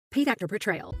Paid actor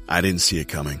portrayal. I didn't see it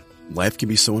coming. Life can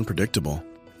be so unpredictable.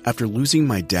 After losing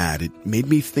my dad, it made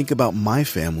me think about my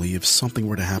family if something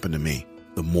were to happen to me.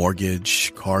 The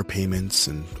mortgage, car payments,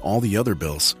 and all the other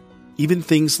bills. Even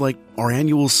things like our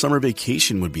annual summer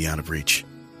vacation would be out of reach.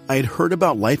 I had heard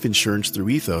about life insurance through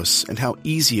Ethos and how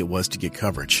easy it was to get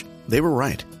coverage. They were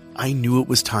right. I knew it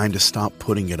was time to stop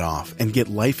putting it off and get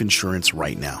life insurance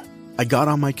right now. I got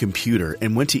on my computer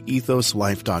and went to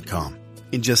ethoslife.com.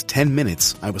 In just 10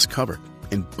 minutes, I was covered.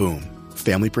 And boom,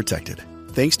 family protected.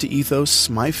 Thanks to Ethos,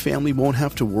 my family won't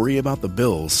have to worry about the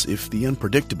bills if the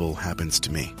unpredictable happens to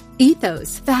me.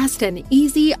 Ethos, fast and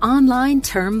easy online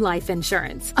term life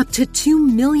insurance. Up to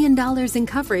 $2 million in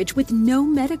coverage with no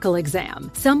medical exam.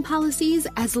 Some policies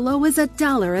as low as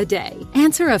 $1 a day.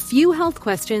 Answer a few health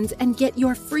questions and get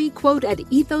your free quote at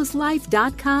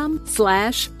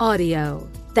ethoslife.com/audio.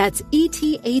 That's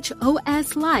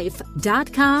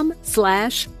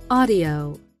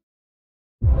ethoslife.com/audio.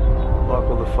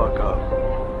 Buckle the fuck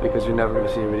up, because you're never going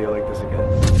to see a video like this again.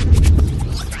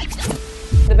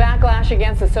 The backlash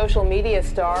against the social media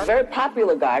star, a very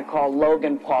popular guy called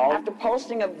Logan Paul, after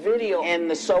posting a video in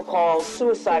the so-called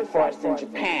suicide forest in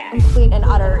Japan. Complete and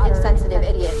utter insensitive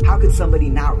idiot. How could somebody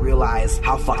not realize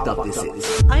how fucked up this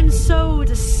is? I'm so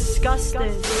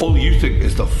disgusted. All you think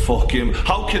is the fucking,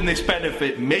 how can this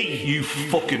benefit me, you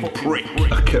fucking prick?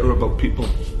 I care about people.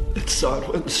 It's sad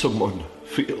when someone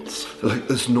feels like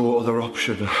there's no other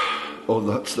option, or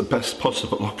that's the best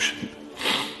possible option,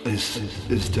 is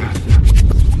death.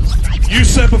 You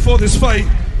said before this fight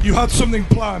you had something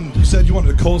planned. You said you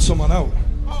wanted to call someone out.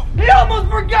 He almost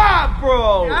forgot,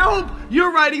 bro! I hope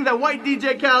you're writing that white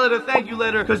DJ Khaled a thank you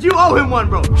letter, because you owe him one,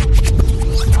 bro.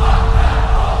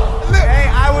 Hey,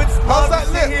 I would love to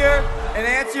sit here and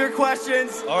answer your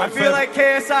questions. Right, I feel like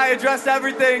KSI addressed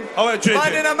everything. All right, JJ.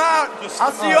 Finding them out.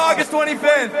 I'll see you August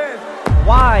 25th.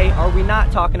 Why are we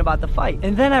not talking about the fight?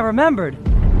 And then I remembered,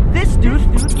 this dude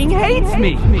fucking hates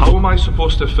me. How am I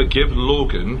supposed to forgive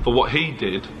Logan for what he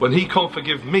did when he can't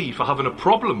forgive me for having a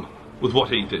problem with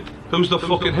what he did? Who's the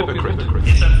fucking hypocrite?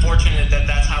 It's unfortunate that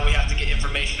that's how we have to get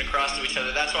information across to each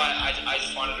other. That's why I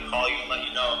just wanted to call you and let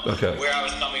you know where I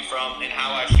was coming from and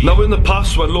how I feel. Now, in the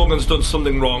past, when Logan's done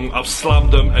something wrong, I've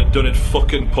slammed him and done it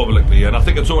fucking publicly. And I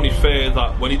think it's only fair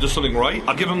that when he does something right,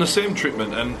 I give him the same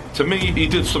treatment. And to me, he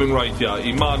did something right, yeah.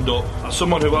 He manned up. As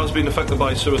someone who has been affected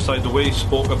by suicide, the way he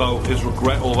spoke about his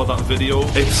regret over that video,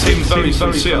 it seemed very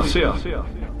sincere.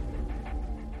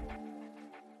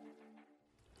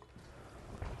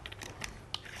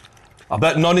 I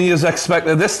bet none of yous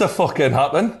expected this to fucking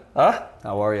happen, huh?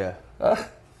 How are you?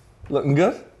 Looking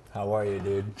good? How are you,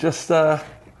 dude? Just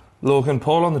Logan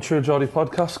Paul on the True Geordie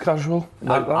podcast, casual.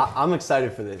 Like that. I'm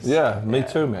excited for this. Yeah, me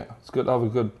too, mate. It's good to have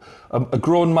a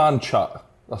grown man chat.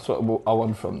 That's what I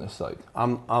want from this. Like,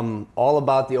 I'm all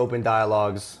about the open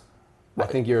dialogues. I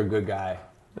think you're a good guy.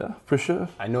 Yeah, appreciate it.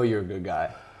 I know you're a good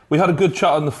guy. We had a good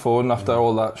chat on the phone after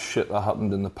all that shit that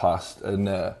happened in the past, and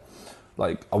I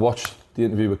watched the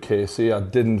interview with Casey. I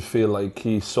didn't feel like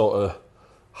he sort of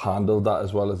handled that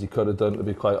as well as he could have done, to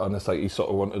be quite honest. Like, he sort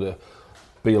of wanted to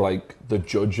be like the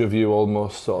judge of you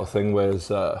almost, sort of thing, whereas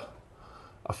I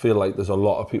feel like there's a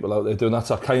lot of people out there doing that,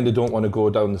 so I kind of don't want to go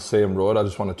down the same road. I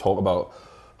just want to talk about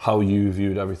how you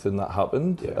viewed everything that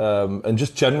happened, and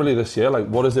just generally this year, like,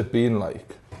 what has it been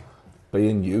like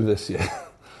being you this year?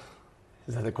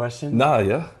 Is that the question? Nah,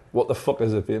 yeah. What the fuck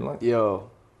has it been like? Yo.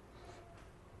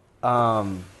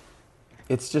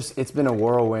 It's been a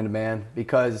whirlwind, man,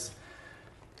 because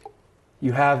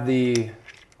you have the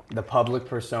public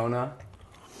persona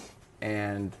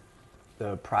and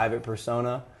the private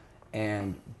persona,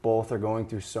 and both are going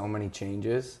through so many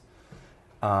changes.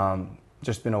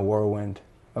 Just been a whirlwind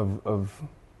of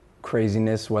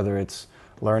craziness, whether it's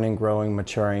learning, growing,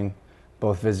 maturing,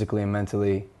 both physically and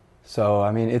mentally. So,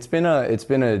 I mean, it's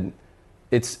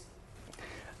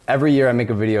every year I make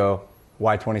a video,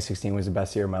 why 2016 was the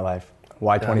best year of my life.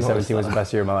 Why 2017 was the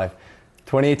best year of my life.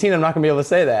 2018, I'm not gonna be able to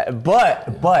say that,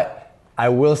 but I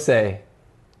will say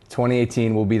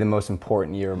 2018 will be the most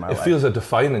important year of my life. It feels a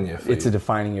defining year for you. It's a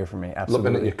defining year for me,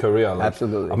 absolutely. Looking at your career. Like,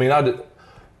 absolutely. I mean,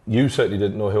 you certainly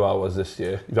didn't know who I was this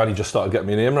year. You've only just started getting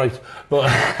my name right. But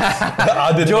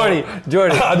I didn't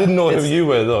Geordie. I didn't know who you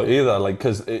were though either, like,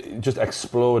 because it just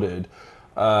exploded.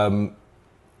 In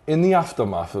the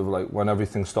aftermath of, like, when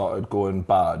everything started going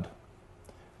bad,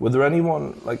 were there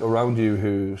anyone, like, around you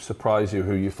who surprised you,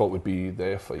 who you thought would be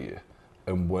there for you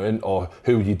and weren't, or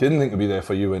who you didn't think would be there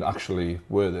for you and actually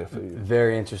were there for you?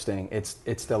 Very interesting.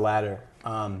 It's the latter.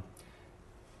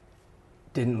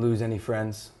 Didn't lose any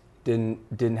friends.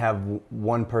 Didn't have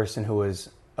one person who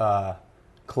was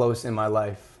close in my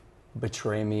life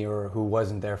betray me or who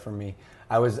wasn't there for me.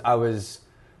 I was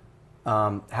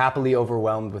happily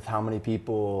overwhelmed with how many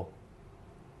people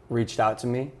reached out to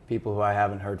me, people who I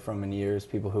haven't heard from in years,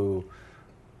 people who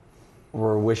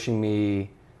were wishing me,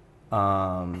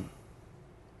 I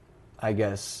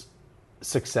guess,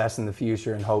 success in the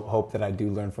future and hope that I do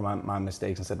learn from my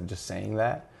mistakes instead of just saying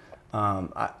that.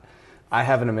 I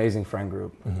have an amazing friend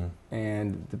group,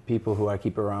 and the people who I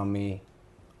keep around me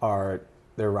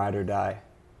they're ride or die.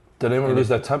 Did anyone lose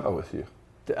their temper with you?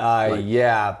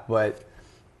 Yeah, but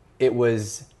it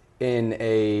was in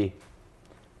it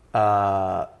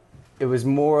was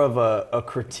more of a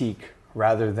critique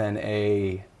rather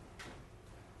than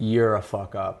you're a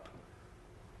fuck up.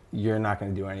 You're not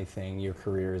going to do anything. Your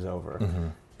career is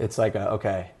over. It's like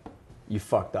okay, you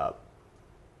fucked up.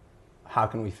 How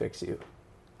can we fix you?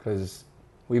 Because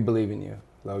we believe in you,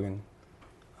 Logan.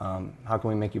 How can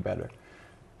we make you better?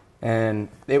 And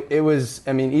it was,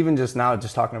 I mean, even just now,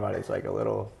 just talking about it, it's like a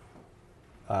little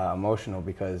emotional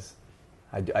because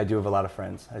I do have a lot of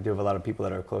friends. I do have a lot of people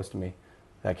that are close to me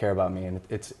that care about me, and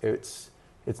it's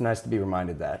nice to be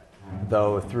reminded that,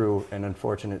 though through an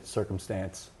unfortunate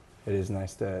circumstance, it is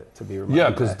nice to be reminded.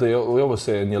 Yeah, because we always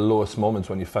say in your lowest moments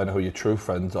when you find out who your true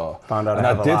friends are. Found out, and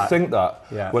I did think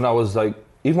that when I was like,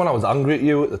 even when I was angry at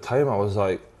you at the time, I was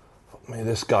like, man,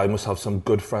 this guy must have some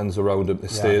good friends around him to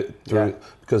stay through it.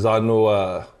 Because I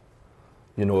know,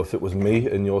 you know, if it was me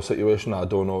in your situation, I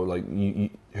don't know, like,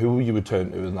 who you would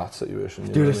turn to in that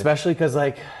situation. Dude, especially because,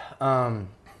 like,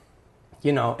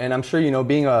 you know, and I'm sure, you know,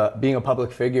 being a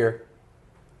public figure,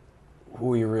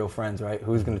 who are your real friends, right?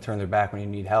 Who's going to turn their back when you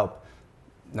need help?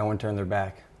 No one turned their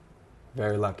back.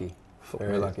 Very lucky.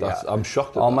 Very lucky. I'm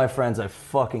shocked at all that. My friends, I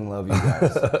fucking love you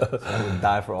guys. So I would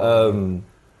die for all of you.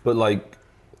 But, like,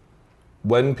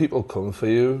 when people come for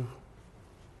you,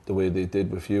 the way they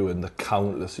did with you and the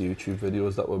countless YouTube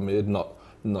videos that were made, not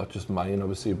just mine,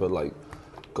 obviously, but, like,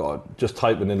 God, just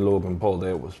typing in Logan Paul,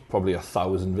 there was probably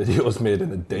 1,000 videos made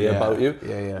in a day about you.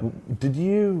 Yeah. Did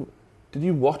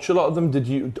you watch a lot of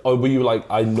them? Or were you like,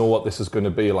 I know what this is going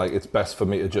to be, like, it's best for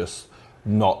me to just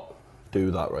not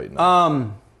do that right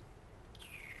now?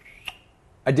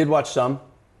 I did watch some.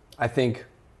 I think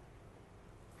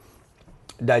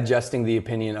digesting the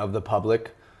opinion of the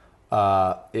public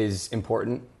is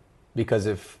important, because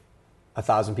if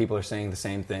 1,000 people are saying the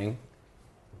same thing,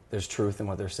 there's truth in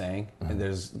what they're saying, and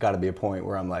there's got to be a point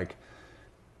where I'm like,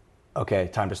 okay,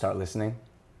 time to start listening.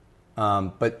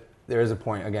 But there is a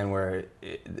point again where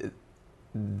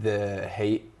the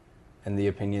hate and the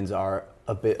opinions are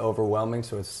a bit overwhelming,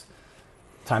 so it's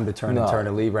time to turn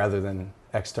internally rather than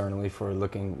externally for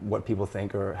looking what people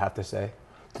think or have to say.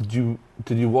 Did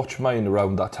you watch mine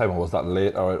around that time, or was that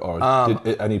late, or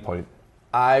at any point?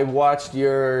 I watched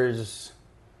yours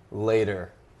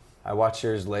later.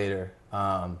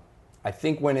 I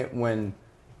think when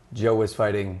Joe was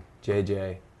fighting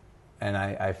JJ, and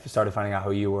I started finding out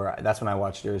who you were, that's when I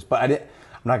watched yours. But I'm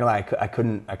not gonna lie, I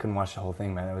couldn't watch the whole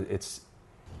thing, man.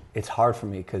 It's hard for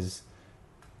me because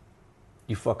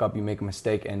you fuck up, you make a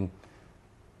mistake, and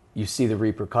you see the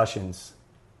repercussions.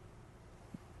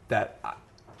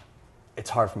 It's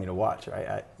hard for me to watch,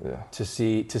 right? To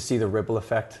see the ripple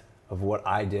effect of what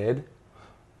I did.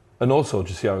 And also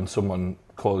just hearing someone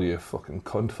call you a fucking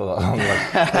cunt for that. I'm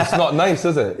like, it's not nice,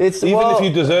 is it? If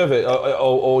you deserve it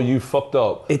or you fucked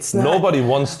up, it's not. Nobody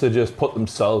wants to just put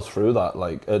themselves through that.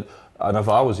 Like, and if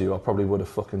I was you, I probably would have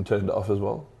fucking turned it off as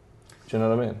well. Do you know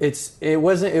what I mean? It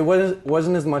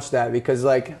wasn't as much that, because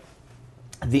like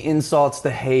the insults,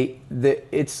 the hate,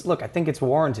 look, I think it's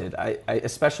warranted. I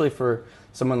especially for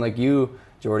someone like you,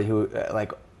 Geordie, who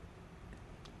like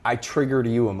I triggered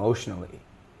you emotionally.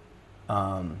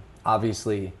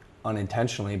 Obviously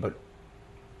unintentionally, but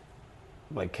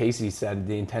like Casey said,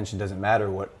 the intention doesn't matter.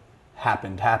 What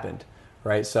happened,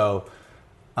 right? So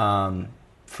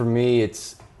for me,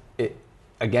 it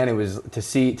was to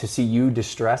see you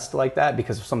distressed like that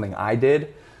because of something I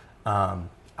did.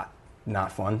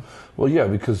 Not fun. Well, yeah,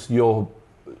 because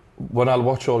when I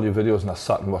watch all your videos, and I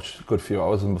sat and watched a good few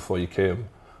hours and before you came,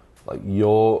 like,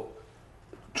 you're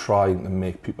trying to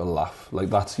make people laugh. Like,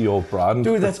 that's your brand.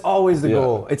 Dude, that's always the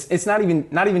goal. It's not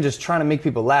even just trying to make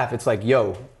people laugh. It's like,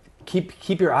 yo,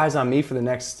 keep your eyes on me for the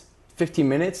next 15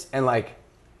 minutes, and like,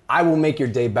 I will make your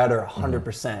day better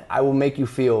 100%. I will make you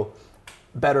feel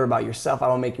better about yourself. I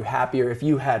will make you happier. If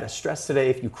you had a stress today,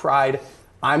 if you cried,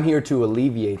 I'm here to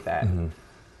alleviate that.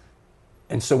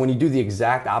 And so when you do the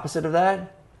exact opposite of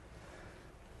that,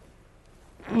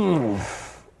 I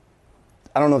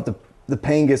don't know if the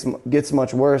pain gets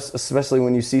much worse, especially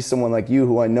when you see someone like you,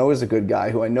 who I know is a good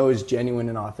guy, who I know is genuine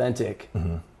and authentic,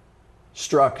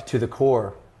 struck to the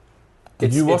core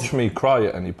Did you watch me cry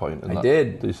at any point? I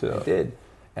did. Did you see that? I did.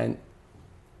 And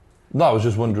no, I was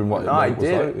just wondering what no, it was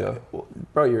like. Yeah.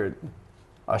 Bro, you're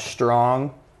a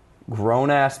strong,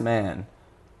 grown-ass man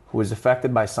who was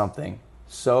affected by something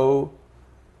so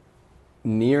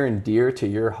near and dear to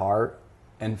your heart,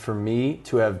 and for me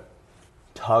to have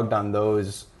tugged on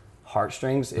those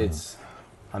heartstrings, it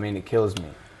kills me.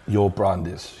 Your brand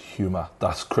is humour.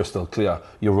 That's crystal clear.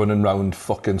 You're running around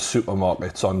fucking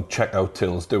supermarkets on checkout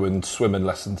tills doing swimming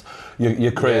lessons.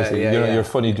 You're crazy. You're a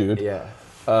funny dude. Yeah.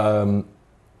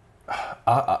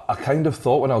 I kind of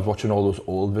thought when I was watching all those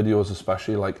old videos,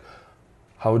 especially, like,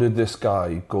 how did this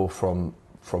guy go from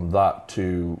that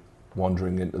to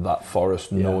wandering into that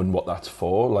forest, knowing what that's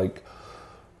for? Like,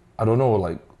 I don't know,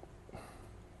 like,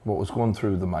 what was going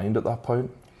through the mind at that point?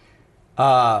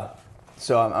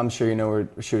 So I'm sure you know we're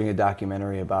shooting a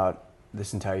documentary about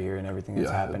this entire year and everything that's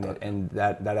happened, and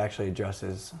that actually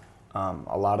addresses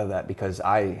a lot of that, because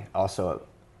I also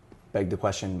begged the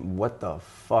question, what the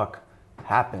fuck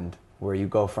happened, where you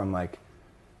go from like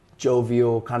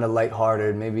jovial, kind of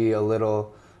lighthearted, maybe a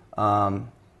little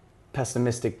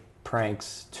pessimistic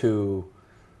pranks to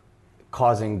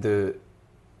causing the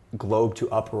globe to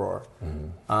uproar.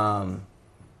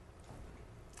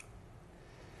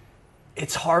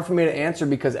 It's hard for me to answer,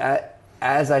 because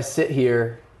as I sit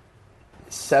here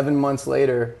 7 months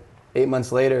later, 8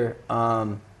 months later,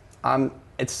 I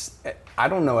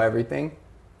don't know everything.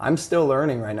 I'm still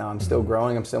learning right now. I'm still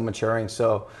growing. I'm still maturing.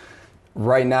 So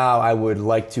right now I would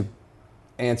like to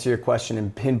answer your question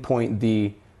and pinpoint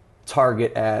the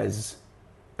target as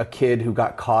a kid who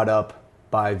got caught up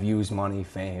by views, money,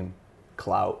 fame,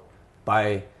 clout,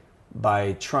 by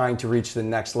trying to reach the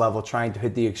next level, trying to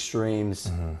hit the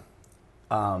extremes.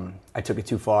 I took it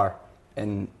too far.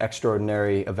 An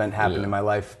extraordinary event happened in my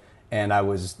life, and I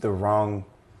was in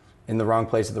the wrong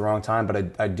place at the wrong time,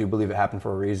 but I do believe it happened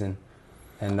for a reason.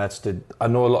 And that's I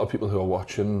know a lot of people who are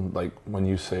watching, like, when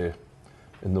you say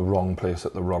in the wrong place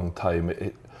at the wrong time,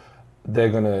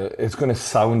 it's gonna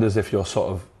sound as if you're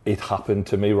sort of, it happened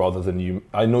to me, rather than you.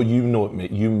 I know you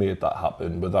made that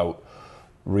happen without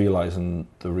realizing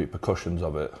the repercussions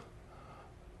of it.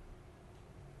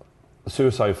 The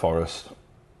Suicide Forest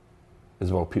is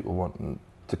about people wanting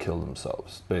to kill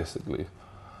themselves, basically.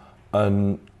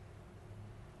 And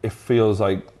it feels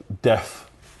like death,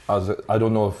 I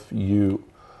don't know if you...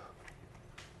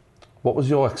 What was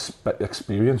your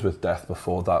experience with death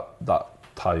before that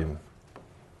time?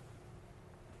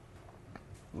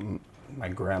 My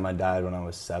grandma died when I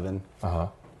was 7.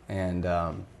 And...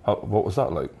 what was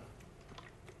that like?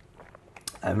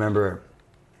 I remember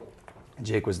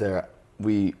Jake was there.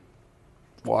 We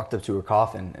walked up to her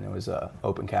coffin, and it was an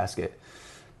open casket.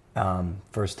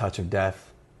 First touch of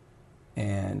death.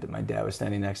 And my dad was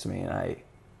standing next to me, and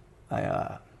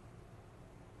I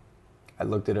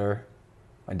looked at her.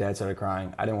 My dad started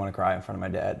crying. I didn't want to cry in front of my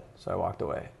dad, so I walked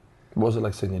away. What was it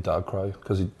like seeing your dad cry?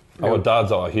 Because our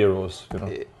dads are our heroes, you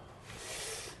know.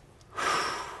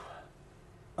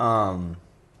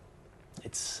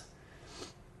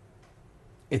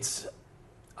 It's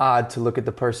odd to look at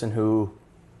the person who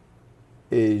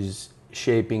is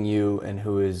shaping you and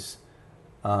who is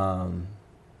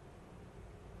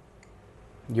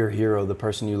your hero, the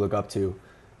person you look up to,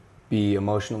 be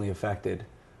emotionally affected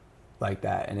like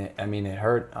that. And it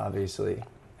hurt, obviously.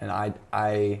 And I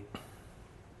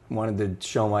wanted to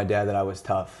show my dad that I was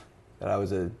tough, that I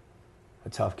was a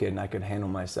tough kid and I could handle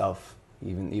myself,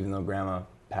 even though grandma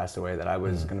passed away, that I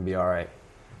was going to be all right.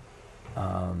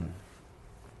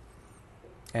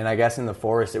 And I guess in the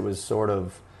forest, it was sort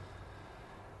of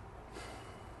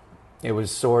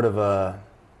a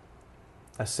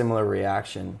similar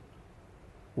reaction,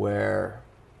 where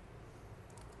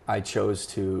I chose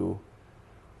to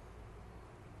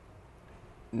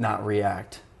not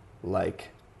react like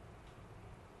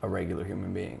a regular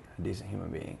human being, a decent human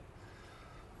being.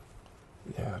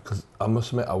 Yeah, because I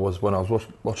must admit, when I was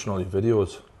watching all your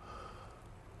videos,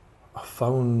 I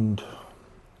found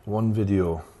one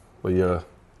video where I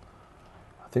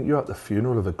think you're at the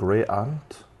funeral of a great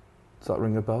aunt. Does that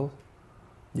ring a bell?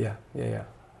 Yeah.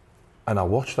 And I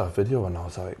watched that video and I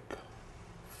was like,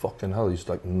 fucking hell, he's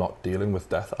like not dealing with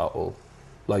death at all.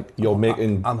 Like, you're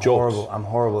making jokes. I'm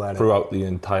horrible at it. Throughout the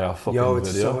entire fucking video.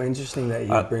 It's so interesting that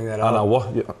you bring that up.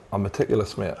 And I'm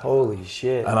meticulous, mate. Holy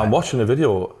shit. And I'm watching the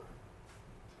video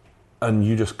and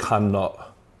you just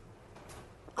cannot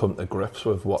come to grips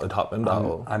with what had happened at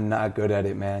all. I'm not good at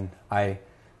it, man.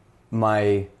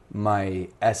 My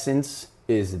essence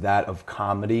is that of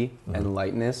comedy and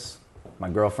lightness. My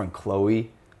girlfriend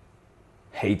Chloe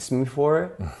hates me for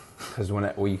it, because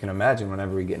you can imagine,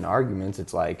 whenever we get in arguments,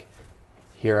 it's like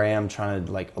here I am trying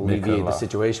to like alleviate the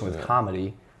situation with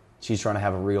comedy. She's trying to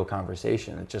have a real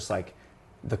conversation. It's just like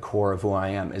the core of who I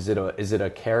am. Is it a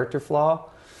character flaw?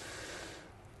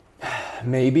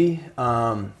 Maybe.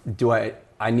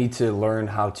 I need to learn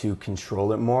how to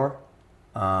control it more.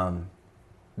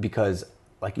 Because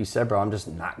like you said, bro, I'm just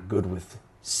not good with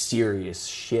serious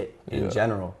shit in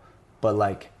general. But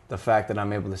like the fact that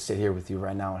I'm able to sit here with you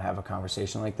right now and have a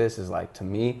conversation like this is like, to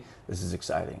me, this is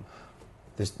exciting.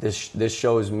 This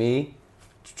shows me,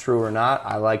 true or not,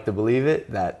 I like to believe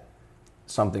it, that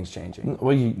something's changing.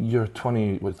 Well, you're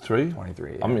 23?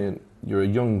 23, yeah. I mean, you're a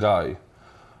young guy,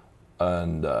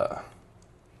 and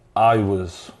I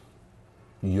was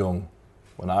young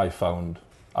when I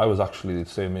was actually the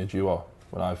same age you are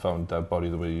when I found dead body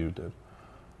the way you did.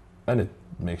 And it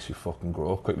makes you fucking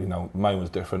grow up quickly. Now, mine was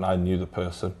different. I knew the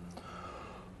person.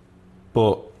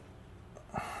 But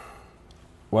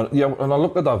when I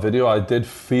looked at that video, I did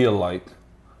feel like,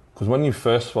 because when you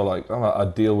first were like, oh, I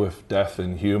deal with death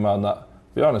and humour and that, to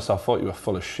be honest, I thought you were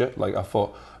full of shit. Like, I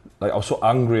was so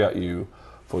angry at you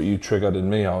for what you triggered in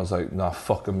me. I was like, nah,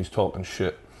 fuck him, he's talking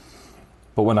shit.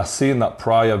 But when I seen that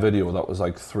prior video that was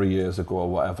like 3 years ago or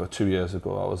whatever, 2 years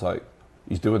ago, I was like,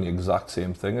 he's doing the exact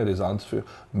same thing at his answer,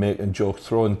 making jokes,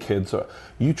 throwing kids.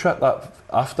 You tried that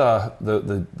after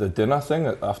the dinner thing,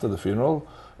 after the funeral,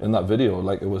 in that video,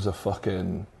 like it was a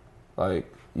fucking,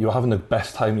 like, you were having the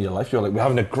best time of your life. You're like, we're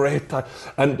having a great time.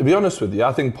 And to be honest with you,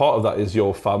 I think part of that is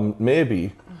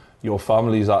maybe your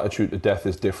family's attitude to death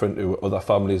is different to other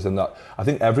families, and that I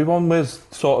think everyone was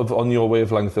sort of on your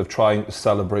wavelength of trying to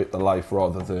celebrate the life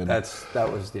rather than...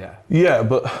 Yeah,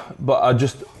 but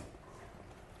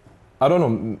I don't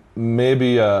know,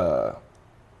 maybe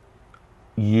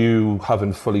you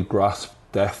haven't fully grasped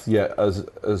death yet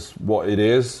as what it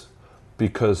is,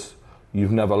 because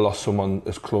you've never lost someone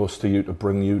as close to you to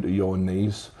bring you to your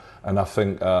knees. And I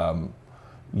think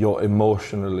you're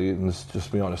emotionally, and this is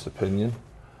just my honest opinion,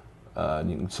 and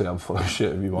you can say I'm full of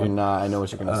shit if you want. You're not, I know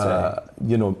what you're going to say.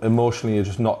 You know, emotionally you're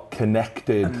just not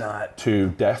connected to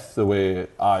death the way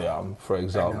I am, for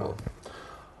example.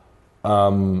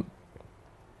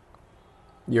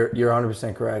 You're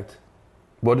 100% correct.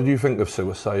 What did you think of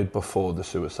suicide before the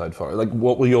suicide forest? Like,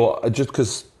 what were your...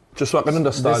 Just so I can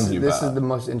understand you better. This is the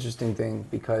most interesting thing,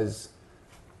 because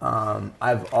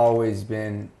I've always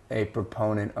been a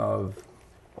proponent of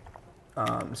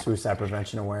suicide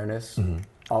prevention awareness. Mm-hmm.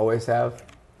 Always have.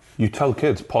 You tell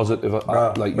kids positive,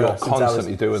 you're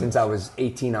constantly doing Since I was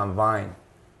 18 on Vine,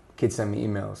 kids send me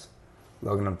emails.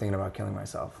 Logan, I'm thinking about killing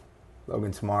myself.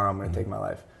 Logan, tomorrow I'm going to take my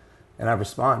life. And I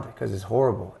respond because it's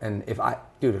horrible. And if I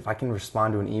can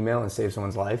respond to an email and save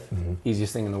someone's life,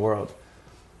 easiest thing in the world.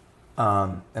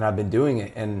 And I've been doing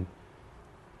it, and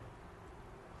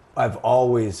I've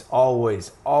always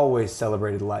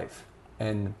celebrated life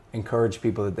and encouraged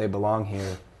people that they belong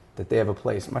here, that they have a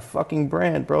place. My fucking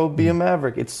brand, bro, be a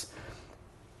maverick.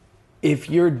 If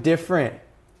you're different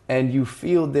and you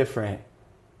feel different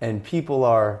and people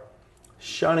are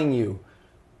shunning you,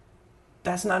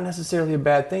 that's not necessarily a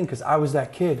bad thing, because I was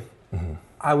that kid. Mm-hmm.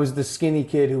 I was the skinny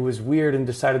kid who was weird and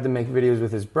decided to make videos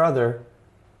with his brother.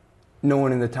 No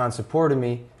one in the town supported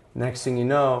me. Next thing you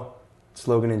know, it's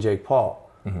Logan and Jake Paul.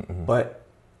 Mm-hmm. But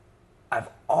I've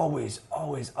always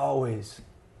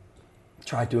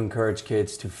tried to encourage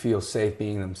kids to feel safe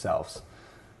being themselves.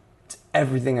 It's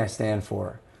everything I stand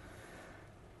for.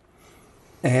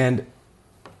 And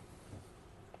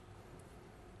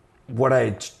what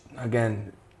I,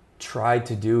 again, tried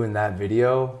to do in that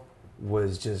video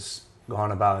was just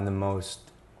gone about in the most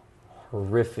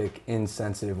horrific,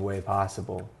 insensitive way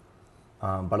possible.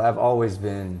 But I've always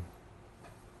been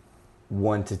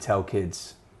one to tell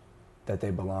kids that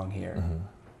they belong here. Mm-hmm.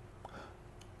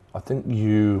 I think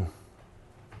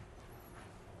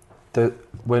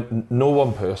when no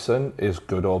one person is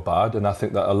good or bad, and I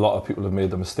think that a lot of people have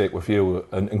made the mistake with you,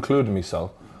 and including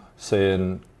myself,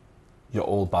 saying you're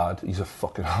all bad, he's a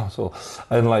fucking asshole,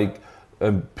 and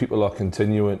people are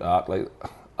continuing to act like...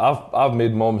 I've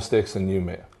made more mistakes than you,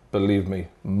 mate. Believe me,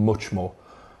 much more.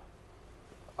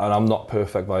 And I'm not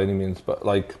perfect by any means, but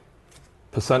like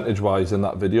percentage-wise in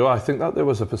that video, I think that there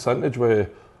was a percentage where,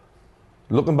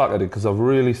 looking back at it, because I've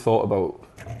really thought about,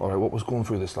 all right, what was going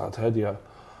through this lad's head, yeah.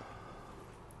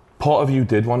 Part of you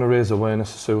did want to raise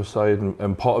awareness of suicide,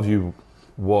 and part of you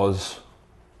was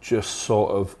just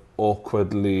sort of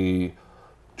awkwardly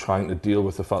trying to deal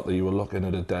with the fact that you were looking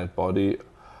at a dead body.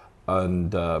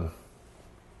 And I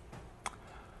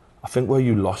think where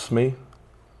you lost me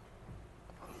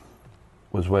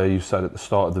was where you said at the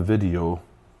start of the video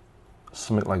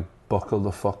something like, buckle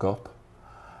the fuck up.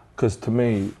 Because to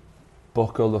me,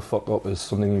 buckle the fuck up is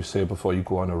something you say before you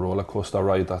go on a roller coaster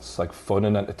ride that's like fun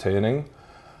and entertaining.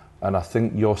 And I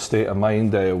think your state of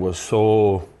mind there was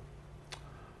so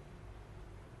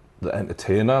the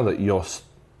entertainer that you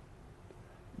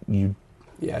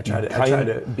I try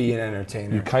to be an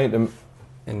entertainer. You kind of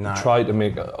try to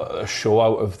make a show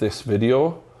out of this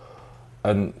video,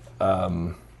 and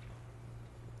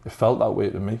it felt that way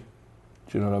to me.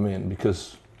 Do you know what I mean?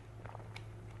 Because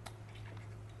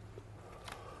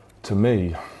to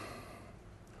me,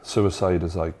 suicide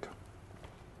is like,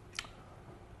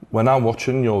 when I'm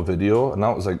watching your video, and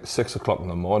that was like 6 o'clock in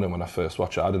the morning when I first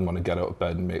watched it, I didn't want to get out of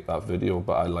bed and make that video,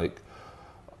 but I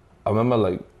remember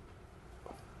like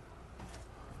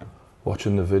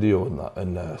watching the video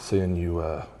and seeing you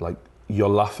like you're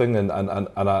laughing and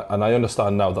I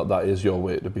understand now that is your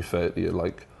way, to be fair to you,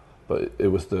 like, but it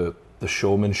was the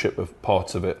showmanship of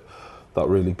parts of it that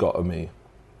really got to me,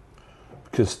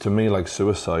 because to me, like,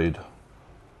 suicide,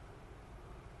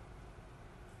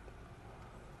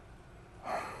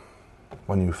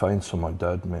 when you find someone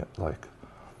dead, mate, like,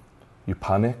 you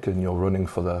panic and you're running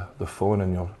for the phone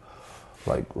and you're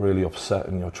like really upset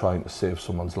and you're trying to save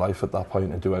someone's life at that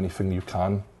point and do anything you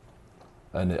can.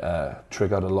 And it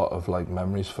triggered a lot of like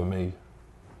memories for me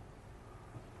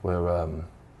where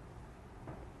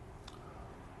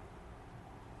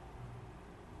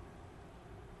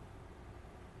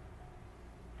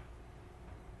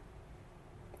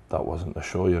that wasn't a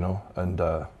show, you know, and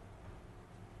a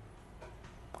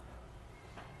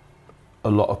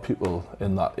lot of people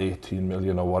in that 18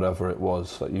 million or whatever it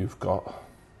was that you've got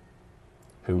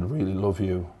who really love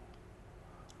you,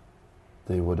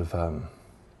 they would have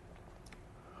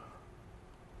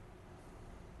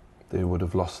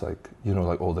lost, like, you know,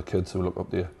 like all the kids who look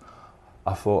up to you.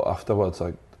 I thought afterwards,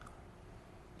 like,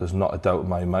 there's not a doubt in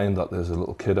my mind that there's a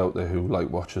little kid out there who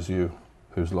like watches you,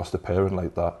 who's lost a parent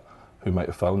like that, who might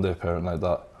have found their parent like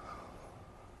that,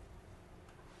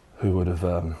 who would have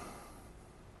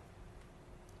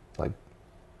like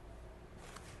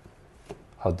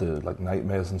had the like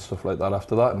nightmares and stuff like that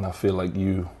after that. And I feel like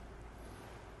you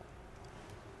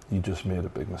just made a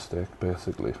big mistake,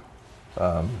 basically.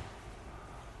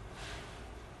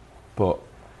 But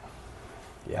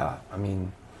yeah, I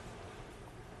mean,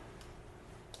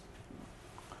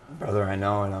 brother, I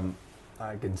know, and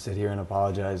I can sit here and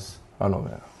apologize. I know,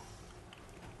 man.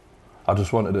 I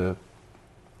just wanted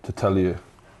to tell you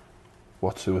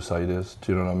what suicide is.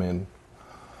 Do you know what I mean?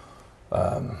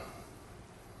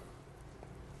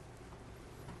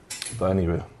 But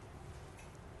anyway,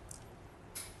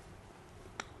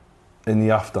 in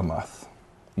the aftermath,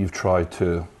 you've tried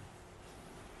to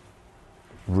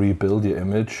rebuild your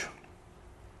image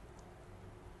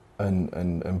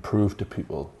and prove to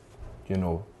people, you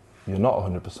know, you're not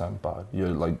 100% bad. You're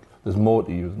like, there's more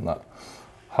to you than that.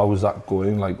 How is that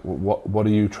going? Like, what are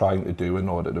you trying to do in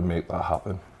order to make that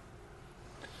happen?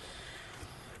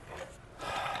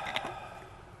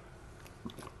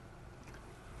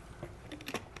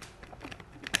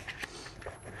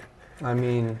 I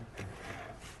mean,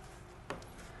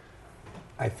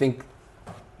 I think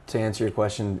to answer your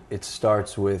question, it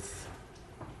starts with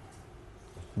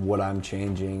what I'm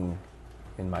changing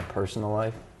in my personal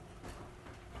life,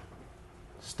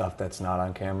 stuff that's not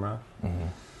on camera. Mm-hmm.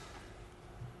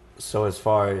 So as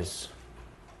far as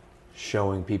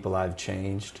showing people I've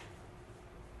changed,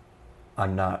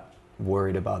 I'm not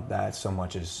worried about that so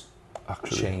much as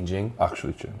changing.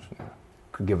 Actually changing, yeah.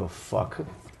 Could give a fuck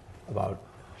about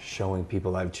showing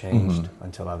people I've changed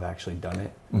until I've actually done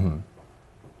it. Mm-hmm.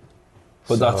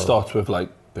 But that starts with like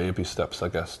baby steps, I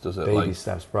guess. Does it? Baby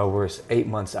steps, bro. We're 8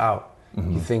 months out.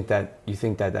 Mm-hmm. You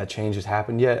think that change has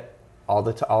happened yet? All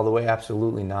the way?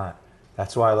 Absolutely not.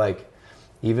 That's why, like,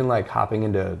 even like hopping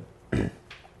into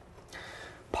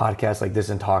podcasts like this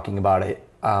and talking about it,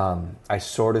 I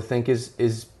sort of think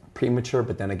is premature,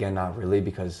 but then again, not really,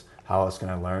 because how else can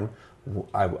I learn?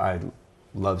 I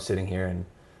love sitting here and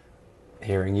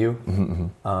hearing you.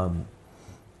 Mm-hmm.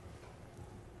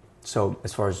 So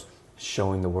as far as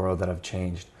showing the world that I've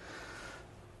changed.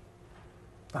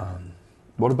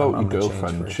 What about your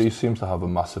girlfriend? She seems to have a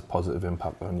massive positive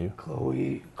impact on you.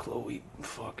 Chloe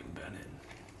fucking Bennett.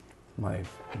 My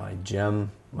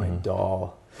gem, my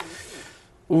doll.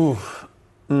 Ooh.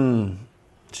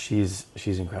 She's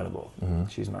incredible. Mm-hmm.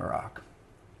 She's my rock.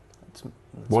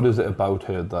 What is it about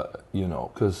her that, you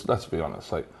know, because let's be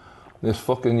honest, like, this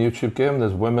fucking YouTube game,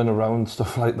 there's women around,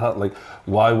 stuff like that. Like,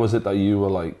 why was it that you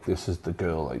were like, this is the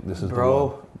girl, like, this is the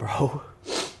one? Bro,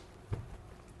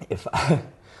 if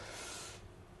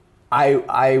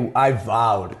I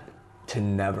vowed to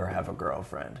never have a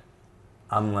girlfriend.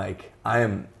 I'm like,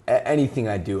 anything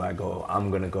I do, I'm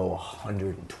going to go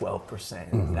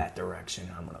 112% in that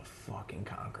direction. I'm going to fucking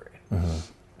conquer it.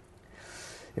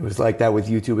 It was like that with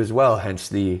YouTube as well, hence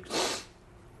the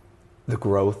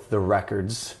growth, the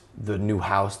records, the new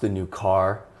house, the new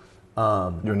car.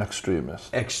 You're an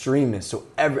extremist. So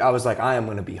I was like, I am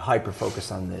going to be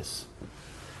hyper-focused on this.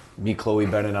 Meet Chloe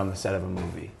Bennett on the set of a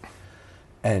movie.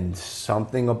 And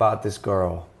something about this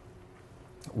girl,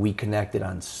 we connected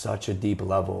on such a deep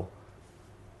level.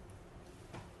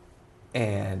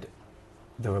 And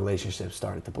the relationship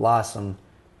started to blossom.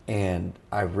 And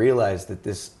I realized that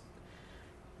this...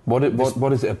 What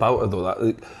is it about her though?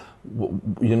 That,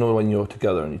 you know, when you're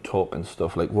together and you talk and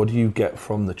stuff, like, what do you get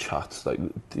from the chats? Like,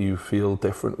 do you feel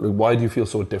different? Like, why do you feel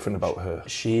so different about her?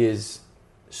 She is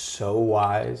so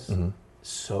wise,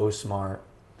 so smart,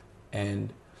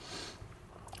 and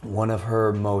one of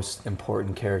her most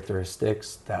important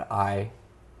characteristics that I,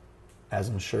 as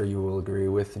I'm sure you will agree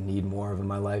with, need more of in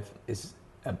my life is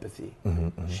empathy.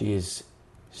 She is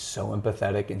so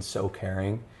empathetic and so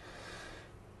caring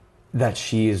that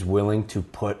she is willing to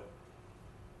put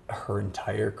her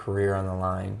entire career on the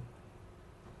line.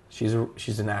 She's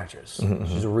an actress.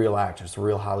 She's a real actress, a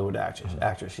real Hollywood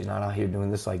actress. She's not out here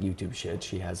doing this like YouTube shit.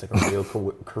 She has like a real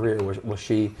career where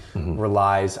she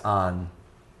relies on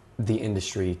the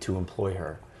industry to employ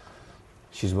her.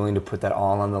 She's willing to put that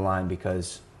all on the line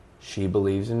because she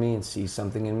believes in me and sees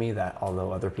something in me that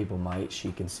although other people might,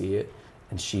 she can see it,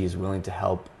 and she is willing to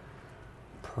help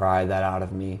pry that out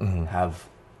of me, have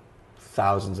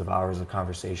thousands of hours of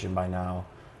conversation by now.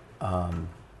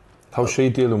 How's she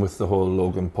dealing with the whole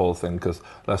Logan Paul thing? Because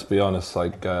let's be honest,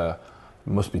 like, it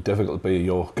must be difficult to be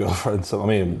your girlfriend. So I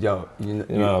mean, yo, you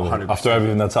know, after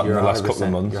everything that's happened in the last couple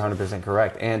of months, you're 100%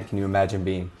 correct. And can you imagine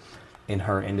being in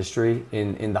her industry,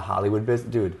 in the Hollywood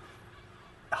business, dude?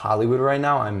 Hollywood right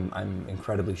now, I'm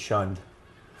incredibly shunned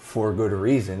for good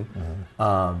reason.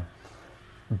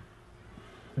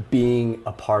 Being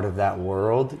a part of that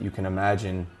world, you can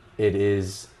imagine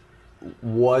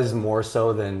was more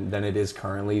so than it is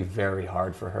currently very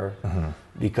hard for her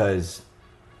because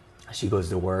she goes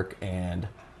to work and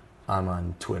I'm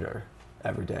on Twitter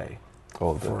every day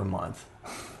for a month.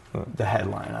 The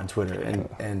headline on Twitter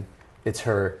and it's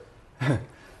her.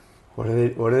 What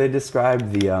do they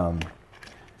describe the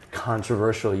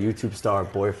controversial YouTube star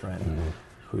boyfriend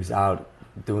who's out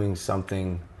doing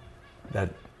something that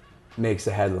makes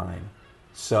a headline.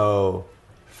 So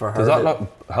for her, does that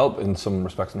not help in some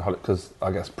respects? Because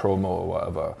I guess promo or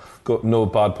whatever, no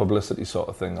bad publicity sort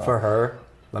of thing. For her,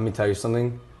 let me tell you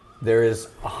something. There is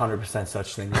 100%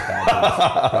 such thing as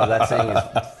bad. Bro, that saying is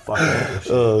fucking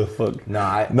bullshit. Oh fuck.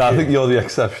 I think you're the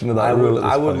exception to that rule.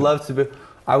 I would love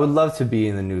to be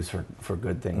in the news for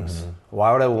good things.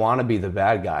 Why would I want to be the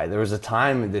bad guy? There was a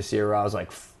time this year where I was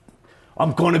like,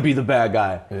 I'm going to be the bad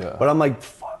guy. Yeah. But I'm like,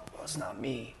 fuck, bro, it's not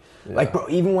me. Yeah. Like, bro,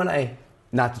 even when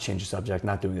not to change the subject,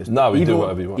 not doing this. No, we do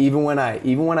whatever you want. Even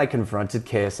when I confronted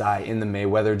KSI in the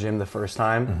Mayweather gym the first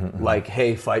time, like,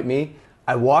 hey, fight me.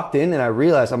 I walked in and I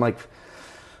realized, I'm like,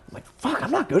 fuck,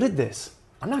 I'm not good at this.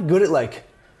 I'm not good at like,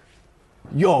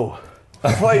 yo,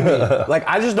 fight me. Like,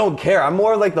 I just don't care. I'm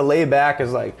more like the laid back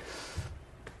is like,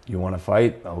 you want to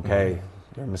fight? Okay,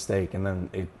 your mistake. And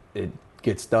then it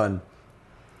gets done.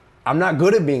 I'm not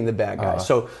good at being the bad guy.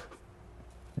 So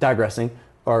digressing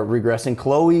or regressing,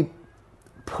 Chloe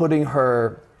putting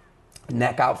her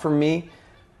neck out for me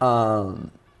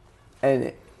and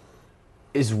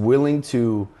is willing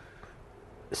to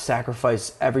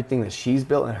sacrifice everything that she's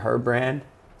built in her brand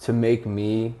to make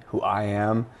me who I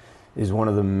am is one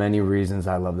of the many reasons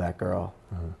I love that girl.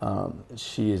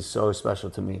 She is so special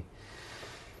to me.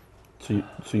 So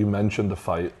you mentioned the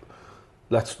fight.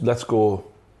 Let's go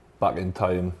back in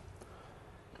time.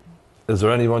 Is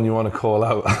there anyone you want to call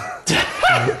out?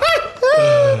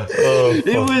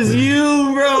 It was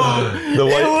you, bro.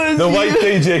 The white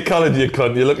DJ Khaled, you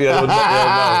cunt. You're looking at it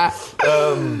now.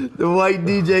 The white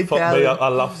DJ Khaled. I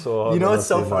laugh so hard. You know what's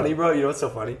so funny, bro? You know what's so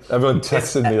funny? Everyone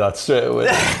texted me that straight away.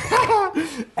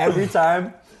 Every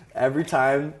time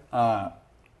I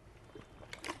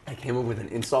came up with an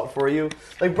insult for you,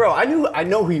 like, bro, I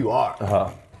know who you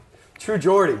are. True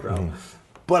Geordie, bro.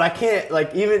 But I can't,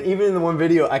 like, even in the one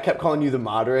video, I kept calling you the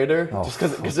moderator just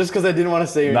because I didn't want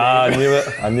to say your name.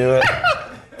 I knew it.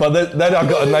 But then I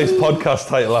got a nice podcast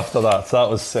title after that, so that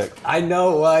was sick. I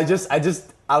know. Well,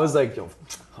 I was like, yo,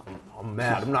 I'm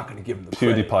mad. I'm not going to give him the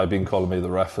credit. PewDiePie been calling me the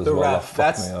ref as well. The ref,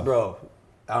 that's, bro,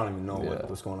 I don't even know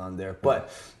what's going on there. But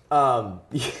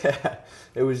Yeah,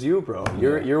 it was you, bro.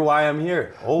 You're why I'm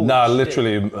here. Holy nah, shit.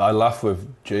 literally, I laughed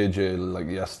with JJ like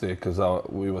yesterday because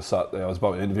we were sat there. I was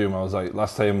about to interview him. I was like,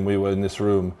 last time we were in this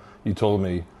room, you told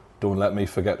me, don't let me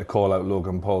forget to call out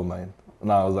Logan Paul, man.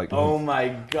 And I was like, oh my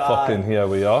God. Fucking here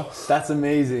we are. That's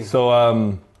amazing.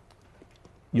 So,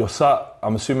 you're sat,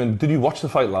 I'm assuming, did you watch the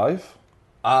fight live?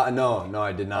 No,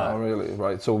 I did not. Oh, really?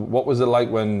 Right. So what was it like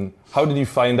how did you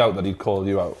find out that he'd called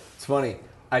you out? It's funny.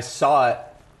 I saw it.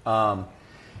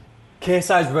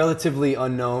 KSI is relatively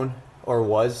unknown, or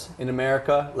was in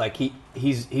America. Like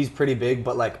he's pretty big,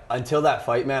 but like until that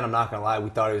fight, man, I'm not gonna lie, we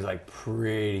thought he was like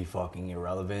pretty fucking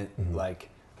irrelevant. Mm-hmm. Like,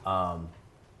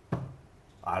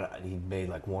 he made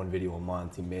like one video a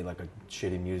month. He made like a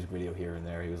shitty music video here and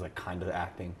there. He was like kind of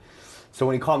acting. So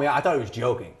when he called me out, I thought he was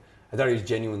joking. I thought he was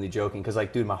genuinely joking because,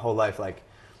 like, dude, my whole life, like,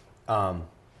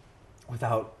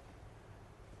 without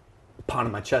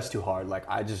pounding my chest too hard, like,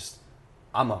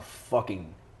 I'm a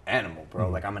fucking animal, bro.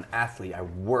 Like, I'm an athlete. I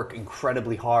work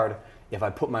incredibly hard. If I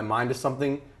put my mind to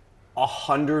something,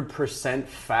 100%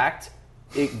 fact,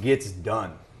 it gets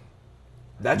done.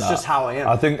 That's just how I am.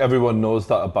 I think everyone knows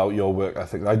that about your work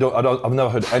ethic. I've never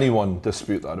heard anyone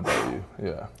dispute that about you.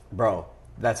 Yeah, bro,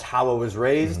 that's how I was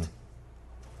raised. Mm-hmm.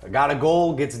 I got a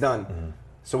goal, gets done. Mm-hmm.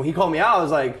 So when he called me out, I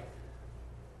was like,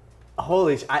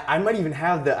 holy I might even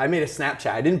have I made a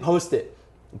Snapchat. I didn't post it,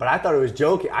 but I thought it was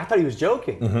joking. I thought he was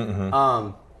joking. Mm-hmm,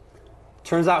 mm-hmm.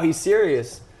 Turns out he's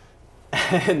serious.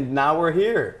 And now we're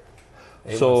here.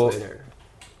 8 months later.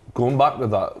 Going back to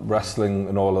that wrestling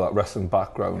and all of that wrestling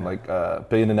background, like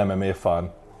being an MMA fan,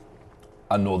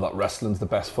 I know that wrestling's the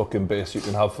best fucking base you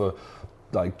can have for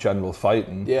like general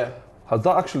fighting. Yeah. Has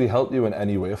that actually helped you in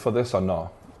any way for this or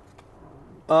not?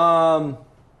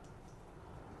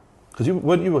 Because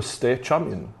weren't you a state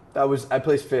champion? I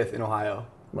placed 5th in Ohio.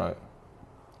 Right.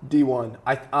 D1.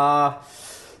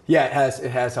 Yeah,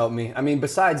 it has helped me. I mean,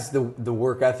 besides the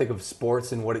work ethic of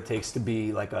sports and what it takes to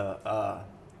be like a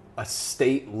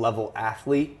state level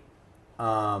athlete,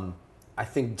 I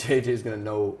think JJ is gonna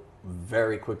know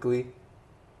very quickly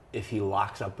if he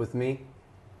locks up with me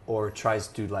or tries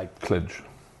to like clinch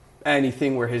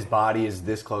anything where his body is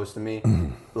this close to me.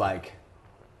 Like,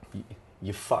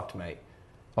 you fucked, mate.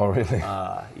 Oh, really?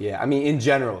 Yeah. I mean, in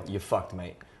general, you fucked,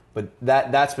 mate. But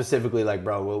that specifically, like,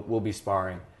 bro, we'll be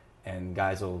sparring, and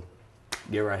guys will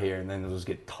get right here, and then they'll just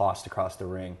get tossed across the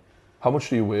ring. How much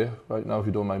do you weigh right now, if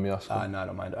you don't mind me asking? No, I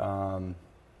don't mind.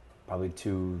 Probably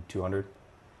 200.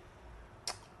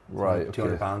 Right.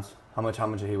 200 pounds. How much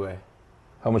does he weigh?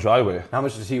 How much I weigh? How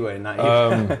much does he weigh? Not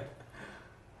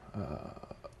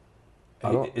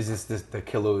you. Is this the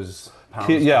kilos?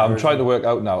 Pounds? Yeah, I'm trying to work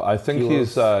out now. I think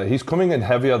he's coming in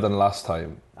heavier than last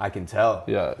time. I can tell.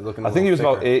 Yeah, I think he was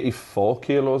thicker. about 84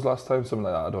 kilos last time, something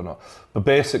like that. I don't know. But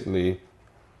basically,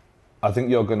 I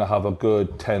think you're going to have a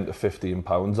good 10 to 15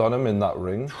 pounds on him in that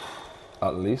ring,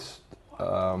 at least.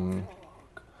 Coming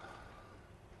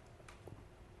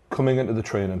into the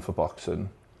training for boxing,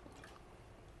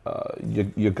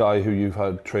 your guy who you've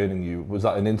had training you, was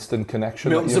that an instant connection?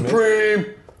 Milton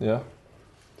Supreme! Yeah?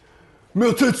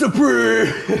 Milton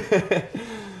Supreme!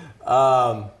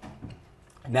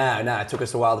 Nah, it took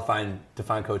us a while to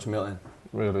find Coach Milton.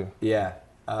 Really? Yeah.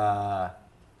 I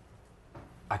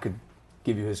could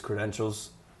give you his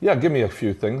credentials. Yeah, give me a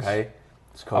few things. Okay.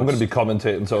 I'm going to be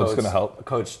commentating, so it's going to help.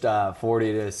 Coached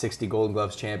 40 to 60 Golden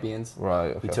Gloves champions. Right,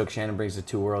 okay. He took Shannon Briggs to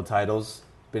 2 world titles.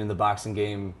 Been in the boxing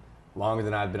game longer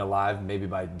than I've been alive, maybe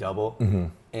by double. Mm-hmm.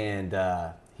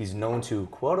 And he's known to,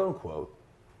 quote unquote,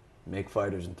 make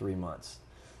fighters in 3 months.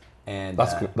 And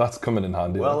that's coming in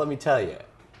handy. Well, let me tell you,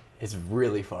 it's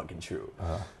really fucking true.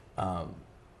 Uh-huh.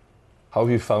 How have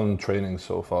you found training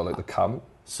so far, like the camp?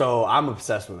 So I'm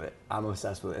obsessed with it.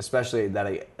 Especially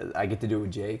that I get to do it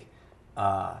with Jake.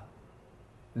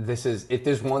 If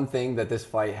there's one thing that this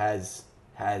fight has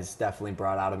definitely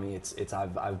brought out of me, it's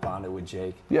I've bonded with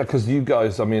Jake. Yeah, because you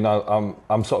guys, I mean,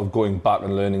 I'm sort of going back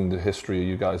and learning the history of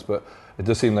you guys, but it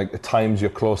does seem like at times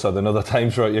you're closer than other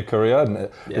times throughout your career. And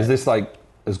is this like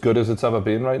as good as it's ever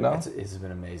been right now? It's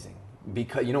been amazing.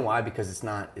 Because you know why? Because it's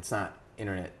not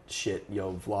internet shit.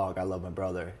 Yo, vlog. I love my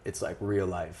brother. It's like real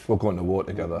life. We're going to war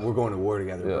together. We're going to war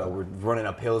together, bro. We're running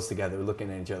up hills together,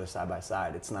 looking at each other side by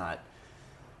side. It's not.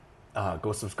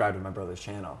 Go subscribe to my brother's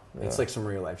channel. Yeah. It's like some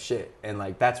real life shit, and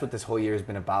like that's what this whole year has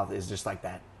been about. Is just like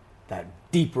that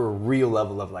deeper, real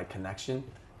level of like connection.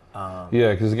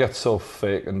 Yeah, because it gets so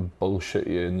fake and bullshitty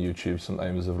in YouTube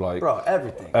sometimes of like... Bro,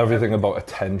 everything about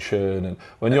attention. And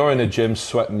when you're in a gym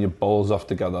sweating your balls off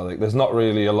together, like there's not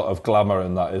really a lot of glamour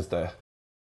in that, is there?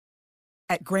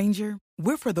 At Grainger,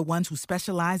 we're for the ones who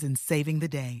specialize in saving the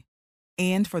day.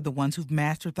 and for the ones who've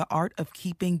mastered the art of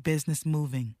keeping business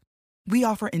moving. We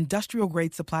offer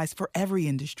industrial-grade supplies for every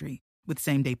industry, with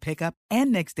same-day pickup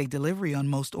and next-day delivery on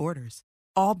most orders,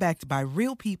 all backed by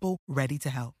real people ready to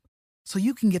help. So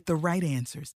you can get the right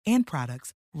answers and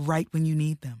products right when you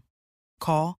need them.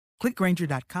 Call, click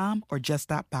Grainger.com, or just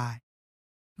stop by.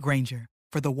 Grainger,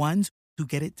 for the ones who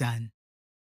get it done.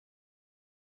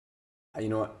 You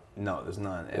know what? No, there's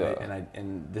none.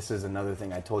 And this is another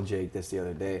thing. I told Jake this the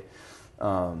other day.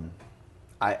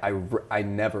 I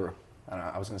never,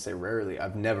 I was going to say rarely,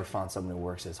 I've never found someone who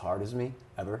works as hard as me,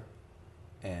 ever.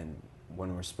 And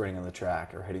when we're sprinting on the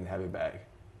track or hitting the heavy bag,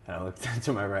 and I looked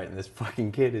to my right, and this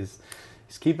fucking kid is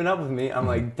keeping up with me. I'm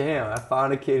like, damn, I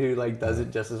found a kid who like does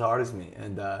it just as hard as me.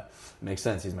 And it makes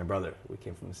sense. He's my brother. We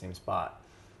came from the same spot.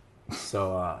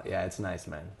 So, yeah, it's nice,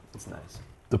 man. It's nice.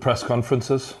 The press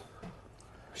conferences?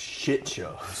 Shit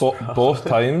shows. Both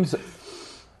times,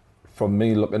 from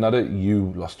me looking at it,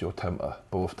 you lost your temper.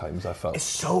 Both times, I felt. It's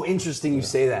so interesting you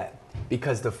say that.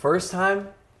 Because the first time,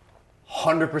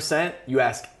 100%, you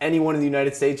ask anyone in the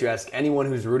United States, you ask anyone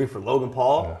who's rooting for Logan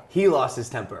Paul, he lost his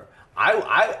temper.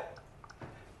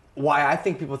 Why I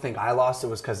think people think I lost it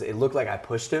was because it looked like I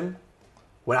pushed him.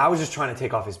 When I was just trying to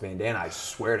take off his bandana, I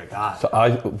swear to God.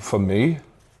 So for me,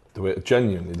 the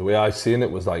way I seen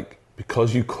it was like,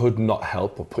 because you could not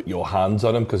help but put your hands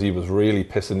on him because he was really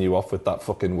pissing you off with that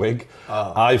fucking wig.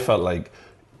 I felt like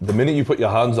the minute you put your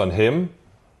hands on him,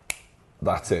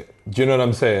 that's it. Do you know what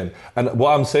I'm saying? And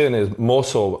what I'm saying is more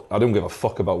so, I don't give a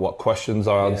fuck about what questions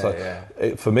are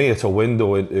answered. For me, it's a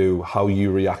window into how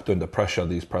you react under pressure,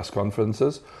 these press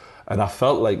conferences. And I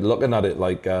felt like looking at it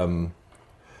like,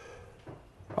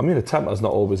 I mean, a temper is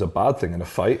not always a bad thing in a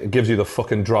fight. It gives you the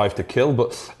fucking drive to kill,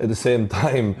 but at the same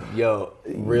time... Yo,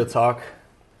 real talk,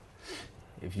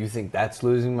 if you think that's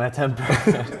losing my temper,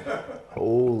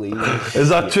 holy shit. Is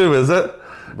that true, is it?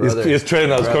 Brother, his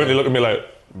trainer is currently looking at me like...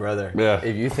 Brother, yeah.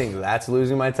 If you think that's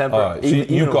losing my temper... All right, so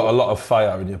you've got a lot of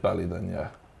fire in your belly then,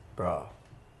 yeah? Bro.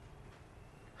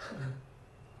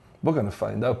 We're going to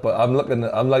find out, but I'm liking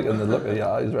the look of your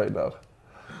eyes right now.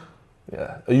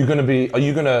 Yeah.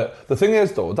 The thing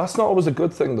is though, that's not always a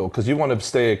good thing though, because you want to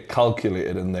stay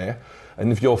calculated in there.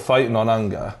 And if you're fighting on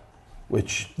anger,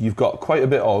 which you've got quite a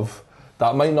bit of,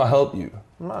 that might not help you.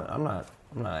 I'm not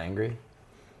angry.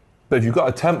 But if you've got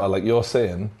a temper, like you're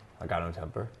saying... I got no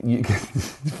temper. You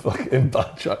fucking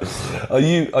bad shot. Are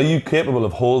you capable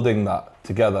of holding that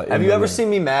together? Have you ever seen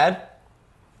me mad?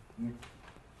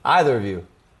 Either of you?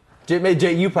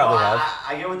 Jay, you probably have.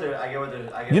 I get what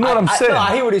they're. You know what I'm saying?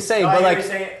 I hear what he's saying, but like,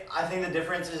 I think the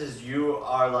difference is you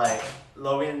are like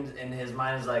Logan in his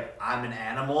mind is like I'm an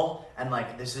animal, and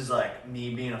like this is like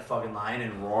me being a fucking lion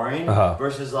and roaring,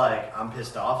 versus like I'm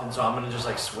pissed off, and so I'm gonna just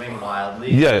like swing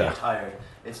wildly. Yeah. Get tired.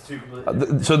 It's too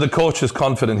completely. So the coach is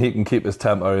confident he can keep his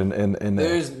temper in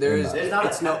There's not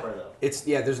a temper though.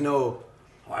 There's no.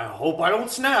 I hope I don't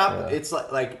snap. Yeah. It's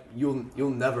like you'll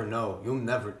never know.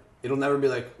 It'll never be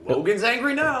like, Logan's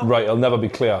angry now. Right, it'll never be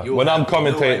clear. When I'm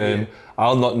commentating,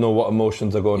 I'll not know what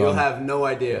emotions are going on. You'll have no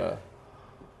idea.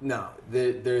 Yeah.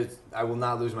 No, I will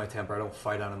not lose my temper. I don't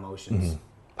fight on emotions. Mm-hmm.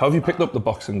 How have you picked up the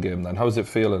boxing game then? How's it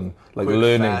feeling? Like quick,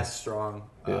 learning? Fast, strong.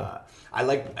 Yeah. I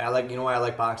like. You know why I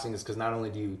like boxing is because not only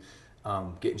do you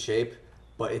get in shape,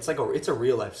 but it's a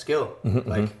real life skill. Mm-hmm,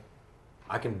 like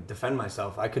I can defend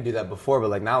myself. I could do that before,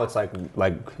 but like now it's like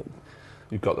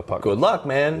you've got the puck. Good luck,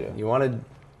 man. Yeah. You want to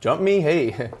jump me?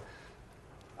 Hey,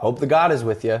 hope the God is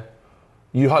with you.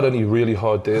 You had any really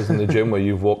hard days in the gym where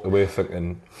you've walked away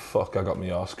thinking, fuck, I got my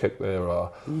ass kicked there, or...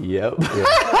 Yep.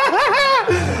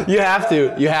 Yeah. You have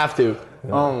to. Yeah.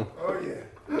 Oh, yeah.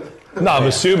 No, I'm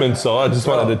assuming so. I just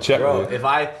wanted to check. Bro, if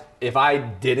I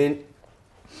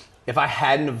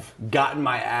hadn't have gotten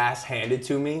my ass handed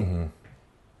to me,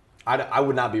 I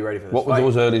would not be ready for this What fight. were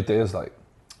those early days like?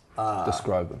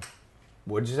 Describe them.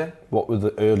 What did you say? What were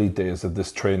the early days of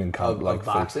this training camp like? Of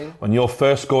boxing? When you're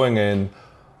first going in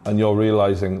and you're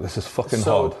realizing this is fucking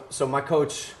hard. So my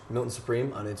coach, Milton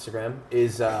Supreme on Instagram,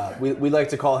 is we like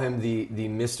to call him the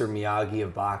Mr. Miyagi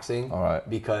of boxing. All right.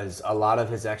 Because a lot of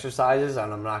his exercises,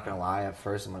 and I'm not gonna lie, at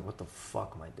first I'm like, what the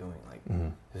fuck am I doing? Like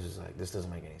this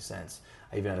doesn't make any sense.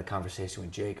 I even had a conversation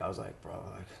with Jake. I was like, bro,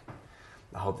 like,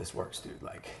 I hope this works, dude.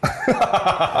 Like,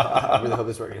 I really hope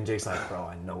this works. And Jake's like, bro,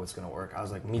 I know it's gonna work. I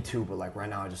was like, me too, but like right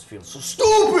now I just feel so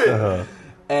stupid.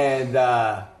 And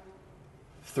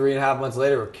 3.5 months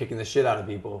later, we're kicking the shit out of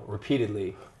people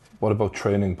repeatedly. What about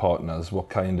training partners? What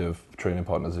kind of training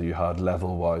partners have you had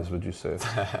level-wise, would you say?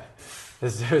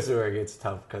 This is where it gets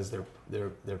tough because they're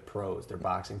pros. They're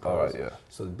boxing pros. All right, yeah.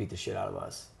 So they beat the shit out of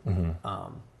us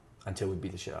until we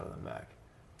beat the shit out of them back.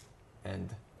 And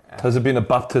Has it been a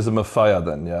baptism of fire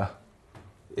then, yeah?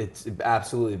 It's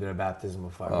absolutely been a baptism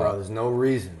of fire, bro. There's no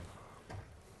reason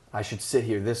I should sit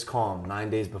here this calm 9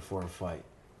 days before a fight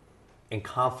and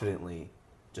confidently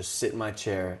just sit in my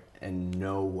chair and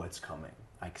know what's coming.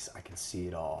 I can see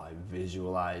it all. I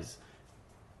visualize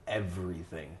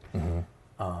everything.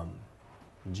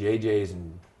 JJ is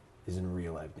in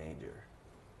real life danger.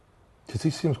 Because he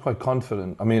seems quite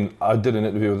confident. I mean, I did an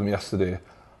interview with him yesterday,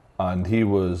 and he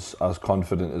was as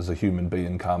confident as a human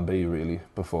being can be, really,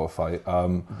 before a fight.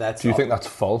 Do you think that's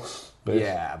false? Based?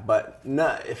 Yeah, but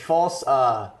not false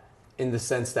in the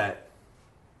sense that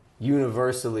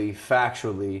universally,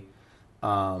 factually,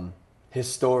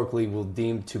 historically will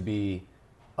deem to be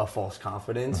a false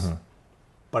confidence.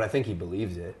 But I think he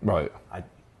believes it. Right.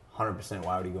 100%.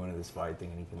 Why would he go into this fight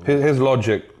thinking he can lose? His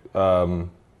logic,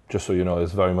 just so you know,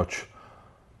 is very much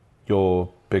you're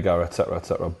bigger, etc.,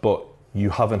 etc. But you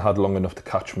haven't had long enough to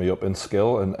catch me up in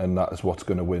skill, and that is what's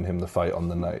going to win him the fight on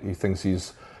the night. He thinks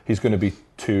he's going to be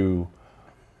too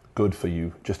good for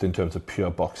you, just in terms of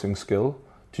pure boxing skill.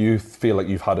 Do you feel like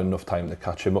you've had enough time to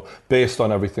catch him up, based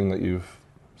on everything that you've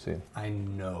seen? I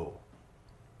know,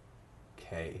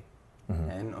 K-N-O-W,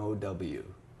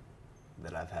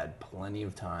 that I've had plenty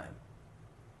of time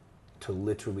to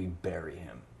literally bury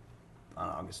him on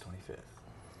August 25th.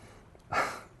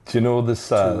 Do you know this?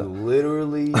 To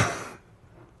literally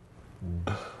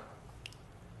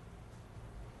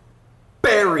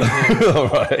bury him. All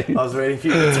right. I was ready for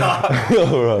you to talk.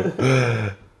 All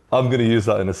right. I'm going to use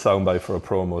that in a soundbite for a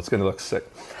promo. It's going to look sick.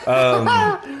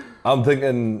 I'm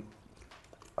thinking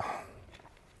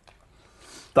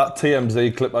that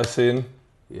TMZ clip I seen.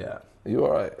 Yeah. Are you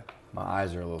all right? My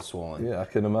eyes are a little swollen. Yeah, I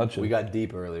can imagine. We got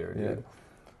deep earlier. Yeah. Dude.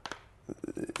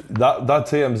 That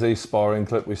TMZ sparring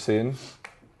clip we've seen.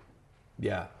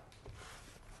 Yeah.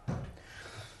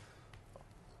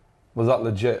 Was that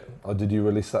legit, or did you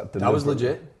release that deliberately? That was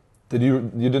legit.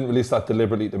 You didn't release that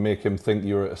deliberately to make him think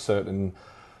you were at a certain,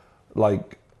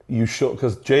 like, you should,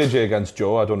 because JJ against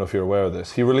Joe, I don't know if you're aware of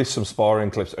this, he released some sparring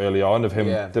clips early on of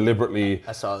him deliberately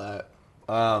I saw that.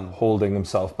 Holding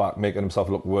himself back, making himself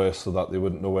look worse so that they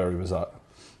wouldn't know where he was at.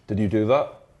 Did you do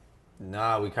that?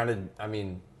 Nah, we kind of, I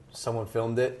mean, someone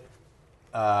filmed it,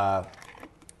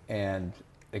 and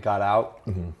it got out.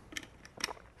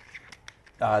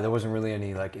 There wasn't really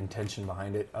any like intention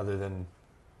behind it other than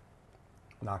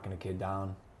knocking a kid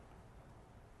down.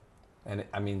 And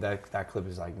I mean that clip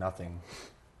is like nothing.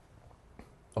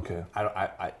 Okay.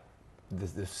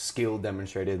 The skill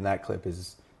demonstrated in that clip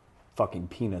is fucking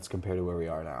peanuts compared to where we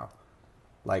are now.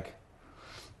 Like,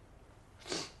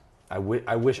 I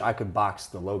wish I could box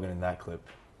the Logan in that clip.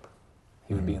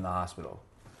 He would be in the hospital.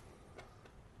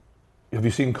 Have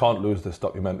you seen Can't Lose, this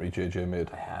documentary JJ made?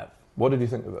 I have. What did you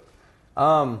think of it?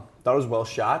 Thought it was well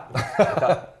shot.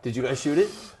 Did you guys shoot it?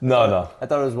 No. I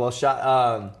thought it was well shot.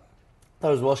 I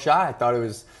thought it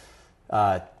was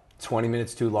 20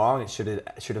 minutes too long. It should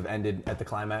have ended at the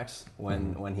climax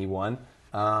when he won.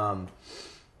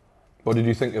 What did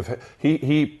you think of it?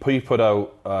 He put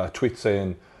out a tweet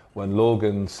saying, when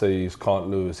Logan sees Can't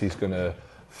Lose, he's going to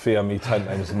fear me 10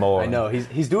 times more. I know.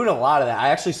 He's doing a lot of that. I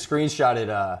actually screenshotted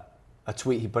a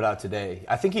tweet he put out today.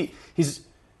 I think he's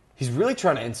really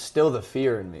trying to instill the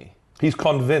fear in me. He's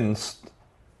convinced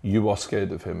you are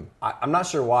scared of him. I'm not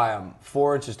sure why. I'm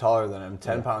 4 inches taller than him,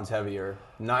 10 pounds heavier,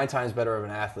 9 times better of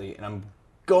an athlete, and I'm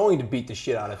going to beat the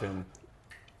shit out of him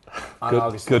on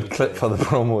August 25th. Good clip for the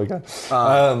promo again.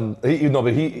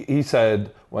 But he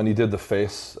said when he did the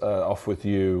face off with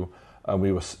you, and when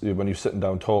you were sitting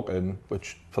down talking,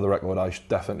 which for the record I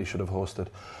definitely should have hosted.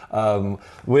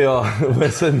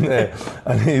 We're sitting there,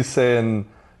 and he's saying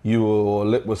your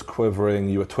lip was quivering,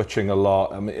 you were twitching a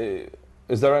lot. I mean,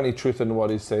 is there any truth in what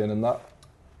he's saying in that?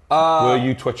 Were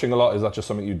you twitching a lot? Is that just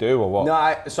something you do, or what? No,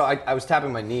 I was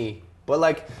tapping my knee, but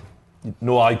like,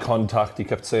 no eye contact. He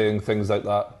kept saying things like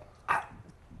that.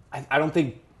 I don't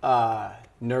think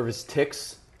nervous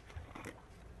tics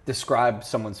describe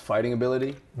someone's fighting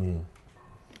ability.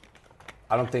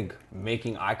 I don't think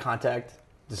making eye contact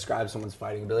describes someone's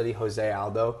fighting ability. Jose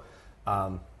Aldo,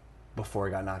 before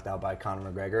he got knocked out by Conor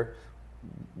McGregor,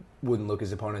 wouldn't look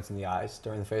his opponents in the eyes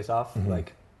during the face-off.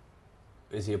 Like,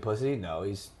 is he a pussy? No,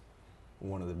 he's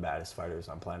one of the baddest fighters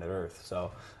on planet Earth.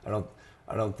 So I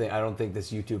don't think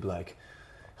this YouTube like,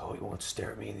 oh, he won't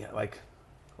stare at me in the eye. Like,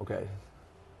 okay.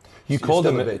 You called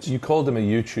him a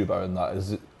YouTuber, and that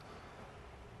is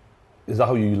that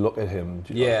how you look at him?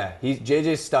 Yeah,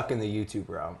 JJ's stuck in the YouTube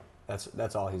realm.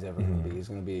 That's all he's ever going to be. He's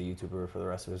going to be a YouTuber for the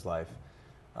rest of his life.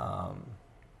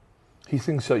 He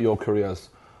thinks that your career's,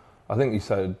 I think he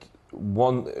said,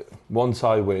 once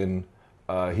I win,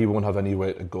 he won't have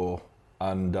anywhere to go,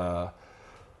 and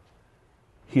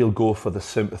he'll go for the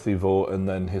sympathy vote, and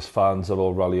then his fans will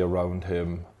all rally around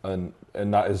him, and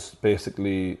that is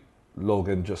basically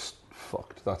Logan just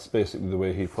fucked. That's basically the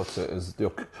way he puts it. Is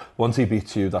once he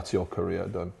beats you, that's your career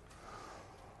done.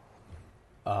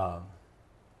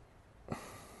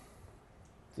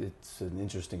 It's an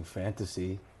interesting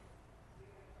fantasy.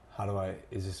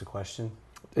 Is this a question?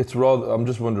 It's rather, I'm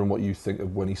just wondering what you think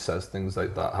of when he says things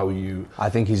like that, I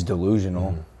think he's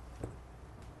delusional.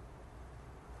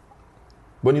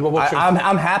 When you were watching...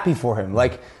 I'm happy for him.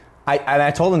 Like, I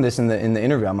told him this in the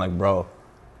interview. I'm like, bro,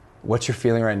 what you're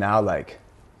feeling right now, like,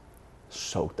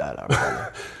 soak that up,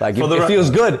 brother. Like, it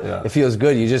feels good. Yeah. It feels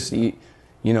good. You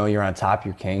know, you're on top,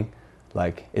 you're king.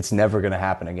 Like, it's never going to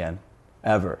happen again.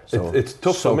 Ever. So it's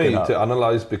tough for me to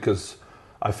analyse because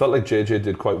I felt like JJ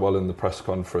did quite well in the press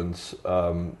conference.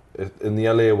 In the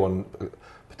LA one,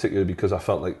 particularly because I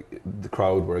felt like the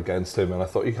crowd were against him and I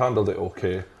thought he handled it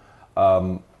okay.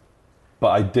 But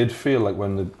I did feel like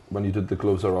when you did the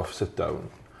gloves are off sit down,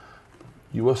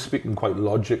 you were speaking quite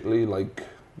logically, like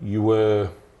you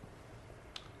were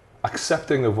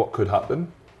accepting of what could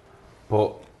happen,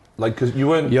 but like because you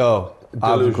weren't.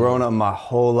 I've grown up my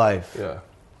whole life. Yeah.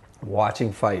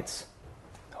 Watching fights.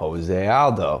 Jose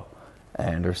Aldo,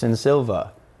 Anderson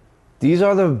Silva. These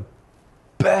are the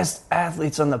best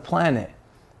athletes on the planet.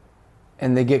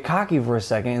 And they get cocky for a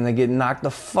second and they get knocked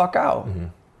the fuck out. Mm-hmm.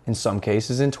 In some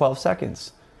cases in 12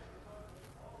 seconds.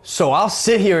 So I'll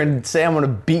sit here and say I'm going to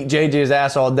beat JJ's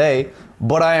ass all day,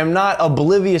 but I am not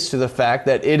oblivious to the fact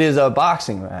that it is a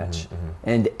boxing match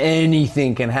and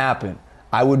anything can happen.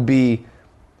 I would be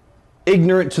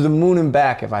ignorant to the moon and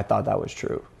back if I thought that was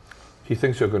true. He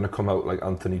thinks you're going to come out like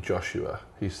Anthony Joshua.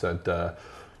 He said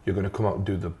you're going to come out and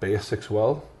do the basics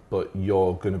well, but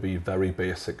you're going to be very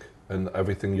basic and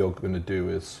everything you're going to do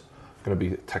is going to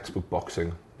be textbook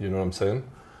boxing. You know what I'm saying?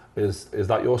 Is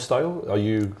that your style? Do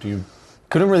you?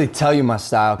 Couldn't really tell you my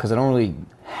style because I don't really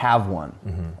have one.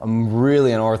 Mm-hmm. I'm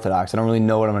really unorthodox. I don't really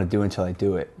know what I'm going to do until I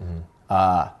do it.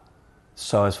 Mm-hmm.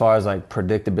 So as far as like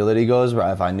predictability goes,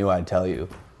 if I knew, I'd tell you.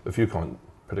 If you can't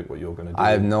predict what you're going to do,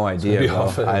 I have no idea.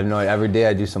 I have no. Every day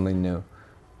I do something new.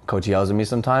 Coach yells at me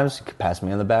sometimes. He could pass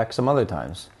me on the back some other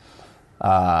times.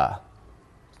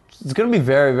 It's going to be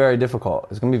very, very difficult.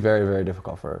 It's going to be very, very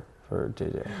difficult for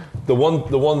JJ. The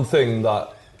one thing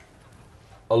that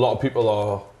a lot of people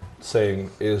are saying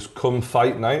is come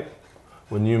fight night,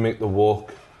 when you make the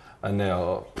walk and there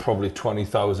are probably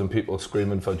 20,000 people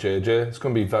screaming for JJ, it's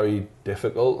going to be very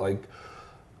difficult. Like,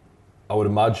 I would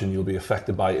imagine you'll be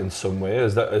affected by it in some way.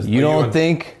 You don't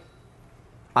think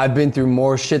I've been through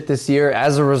more shit this year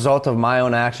as a result of my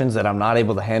own actions that I'm not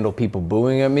able to handle people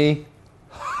booing at me?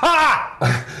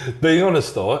 Ha! Being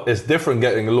honest though, it's different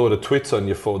getting a load of tweets on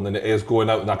your phone than it is going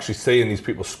out and actually seeing these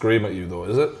people scream at you though,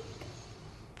 is it?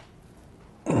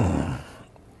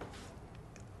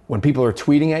 When people are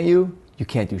tweeting at you, you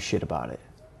can't do shit about it.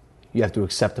 You have to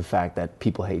accept the fact that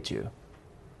people hate you.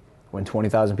 When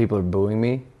 20,000 people are booing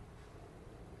me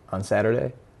on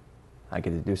Saturday, I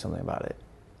get to do something about it.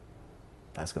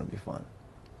 That's gonna be fun.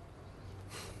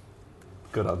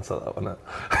 Good answer, that one. Yeah,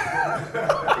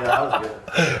 that was good.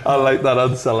 I like that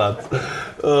answer, lads.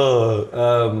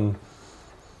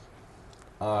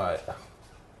 All right.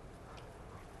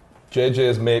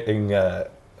 JJ's making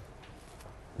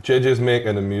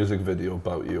a music video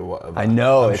about you or whatever. I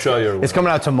know. I'm sure you're aware. It's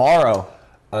coming out tomorrow.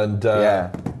 And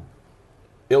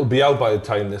it'll be out by the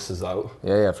time this is out.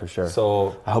 Yeah, for sure.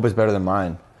 So I hope it's better than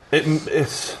mine.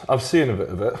 I've seen a bit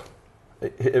of it.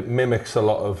 It mimics a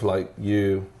lot of like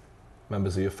you,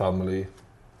 members of your family,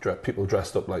 people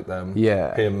dressed up like them.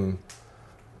 Yeah. Him,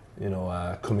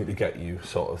 coming to get you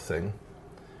sort of thing.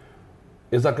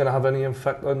 Is that going to have any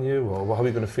effect on you, or how are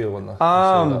you going to feel when that?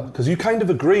 Because you kind of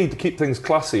agreed to keep things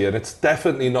classy, and it's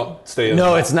definitely not staying.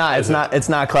 No, it's not. It's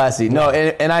not classy. No,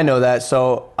 and I know that.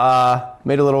 So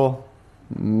made a little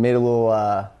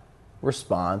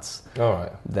response. All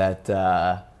right.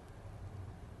 That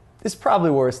is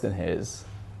probably worse than his.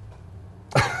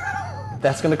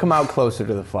 That's going to come out closer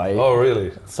to the fight. Oh,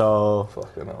 really? So.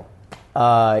 Fucking hell.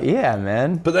 Yeah,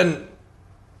 man. But then,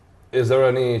 is there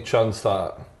any chance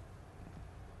that?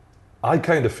 I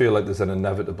kind of feel like there's an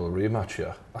inevitable rematch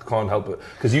here. I can't help it.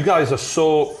 Because you guys are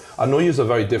so... I know you're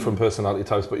very different personality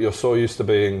types, but you're so used to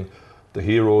being the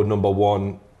hero, number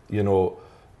one.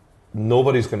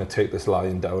 Nobody's going to take this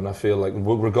lying down, I feel like,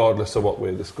 regardless of what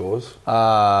way this goes.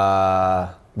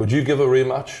 Would you give a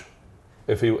rematch?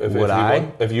 If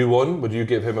you won, would you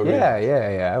give him a rematch?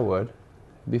 Yeah, I would.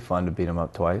 It'd be fun to beat him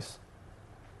up twice.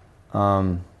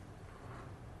 Yeah,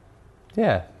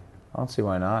 I don't see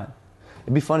why not.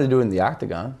 It'd be fun to do it in the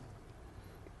octagon.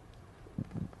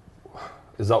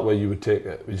 Is that where you would take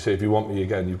it? Would you say, if you want me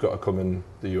again, you've got to come in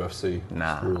the UFC?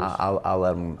 Nah, I'll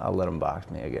let him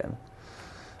box me again.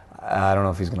 I don't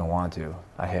know if he's gonna want to.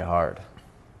 I hit hard.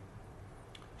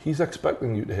 He's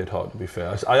expecting you to hit hard, to be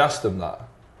fair. I asked him that.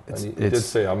 And he did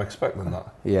say, I'm expecting that.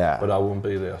 Yeah. But I won't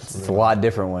be there. It's a lot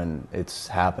different when it's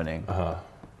happening.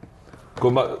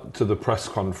 Going back to the press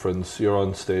conference, you're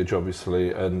on stage,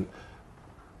 obviously, and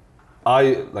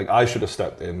I should have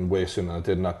stepped in way sooner than I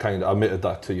did, and I kind of admitted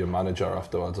that to your manager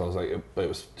afterwards. I was like, it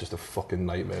was just a fucking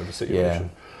nightmare of a situation. Yeah.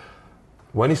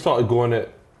 When he started going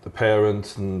at the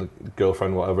parents and the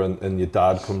girlfriend, whatever, and your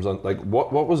dad comes on, like,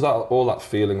 what was all that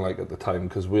feeling like at the time?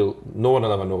 Because no one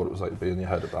will ever know what it was like to be in your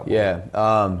head at that point.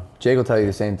 Yeah, Jake will tell you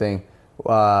the same thing.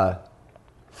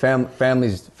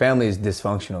 Family's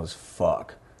dysfunctional as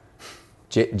fuck.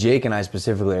 Jake and I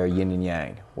specifically are yin and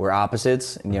yang. We're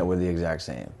opposites, and yet we're the exact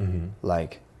same. Mm-hmm.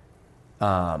 Like,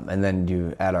 and then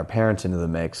you add our parents into the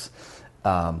mix.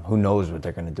 Who knows what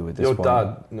they're going to do at this point?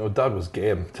 Your dad was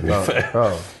game, to be fair.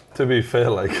 Bro, to be fair,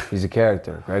 like, he's a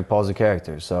character. Greg Paul's a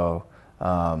character. So,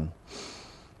 don't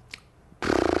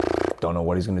know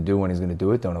what he's going to do when he's going to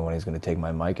do it. Don't know when he's going to take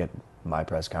my mic at my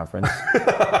press conference.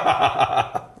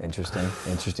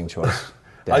 Interesting choice.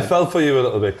 Dad. I felt for you a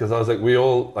little bit because I was like, we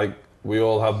all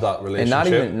have that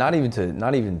relationship. And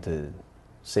not even to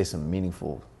say some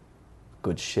meaningful,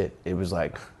 good shit. It was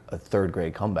like a third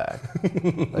grade comeback.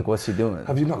 Like, what's he doing?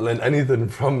 Have you not learned anything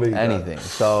from me? Anything.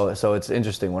 So it's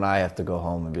interesting when I have to go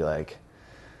home and be like,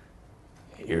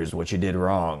 here's what you did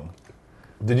wrong.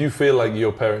 Did you feel like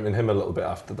you're parenting him a little bit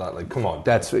after that? Like, come on.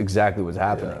 That's exactly what's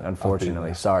happening. Yeah,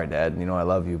 unfortunately. Sorry, Dad. You know I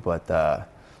love you, but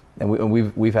and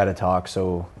we've had a talk.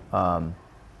 So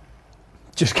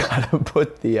just gotta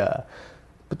put the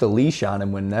leash on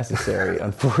him when necessary.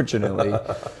 Unfortunately.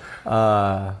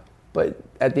 But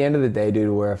at the end of the day, dude,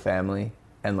 we're a family,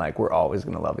 and like we're always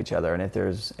gonna love each other. And if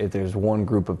there's one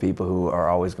group of people who are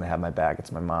always gonna have my back,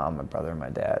 it's my mom, my brother, and my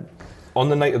dad. On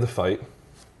the night of the fight,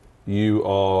 you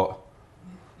are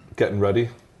getting ready.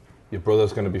 Your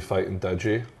brother's gonna be fighting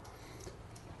Deji.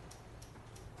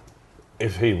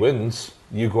 If he wins,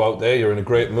 you go out there. You're in a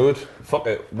great mood. Fuck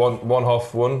it, one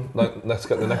half won. Let's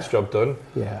get the next job done.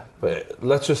 Yeah. But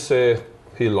let's just say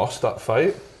he lost that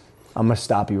fight. I'm gonna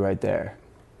stop you right there.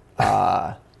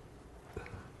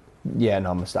 Yeah, no,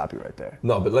 I'm gonna stop you right there.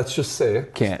 No, but let's just say...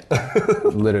 Can't.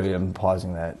 Literally, I'm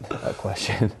pausing that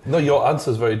question. No, your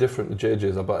answer's very different to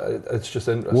JJ's, but it's just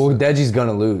interesting. Well, Deji's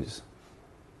gonna lose.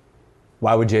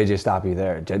 Why would JJ stop you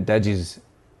there? Deji's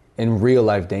in real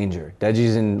life danger.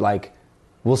 Deji's in, like,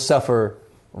 will suffer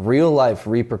real life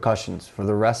repercussions for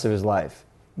the rest of his life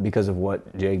because of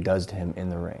what Jake does to him in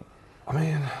the ring. I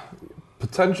mean...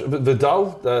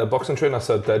 Vidal, the boxing trainer,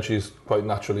 said Deji's quite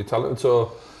naturally talented.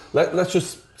 So let's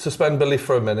just suspend belief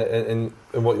for a minute in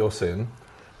what you're saying.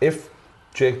 If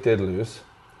Jake did lose,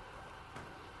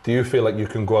 do you feel like you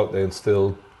can go out there and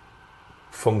still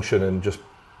function and just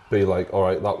be like, all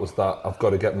right, that was that. I've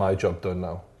got to get my job done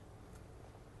now?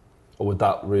 Or would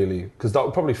that really... Because that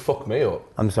would probably fuck me up.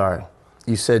 I'm sorry.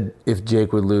 You said if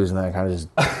Jake would lose, and then I kind of just...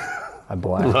 I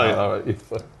blacked right, out. all right.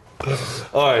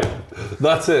 All right,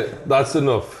 that's it. That's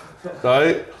enough.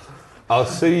 Right? I'll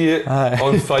see you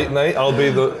on fight night. I'll be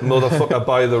the motherfucker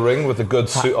by the ring with a good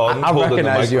suit on, I holding the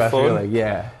recognize microphone. you, I feel like,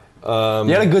 yeah.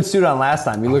 You had a good suit on last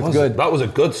time. You looked good. That was a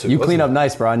good suit. You clean up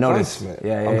nice, bro. I noticed. Thanks, mate.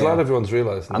 Yeah, I'm glad everyone's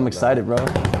realised that. I'm excited, bro.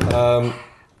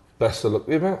 Best of luck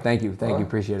with you, mate. Thank you.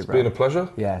 Appreciate it, bro. It's been a pleasure.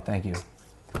 Yeah, thank you.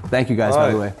 Thank you, guys,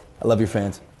 by the way. I love your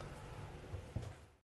fans.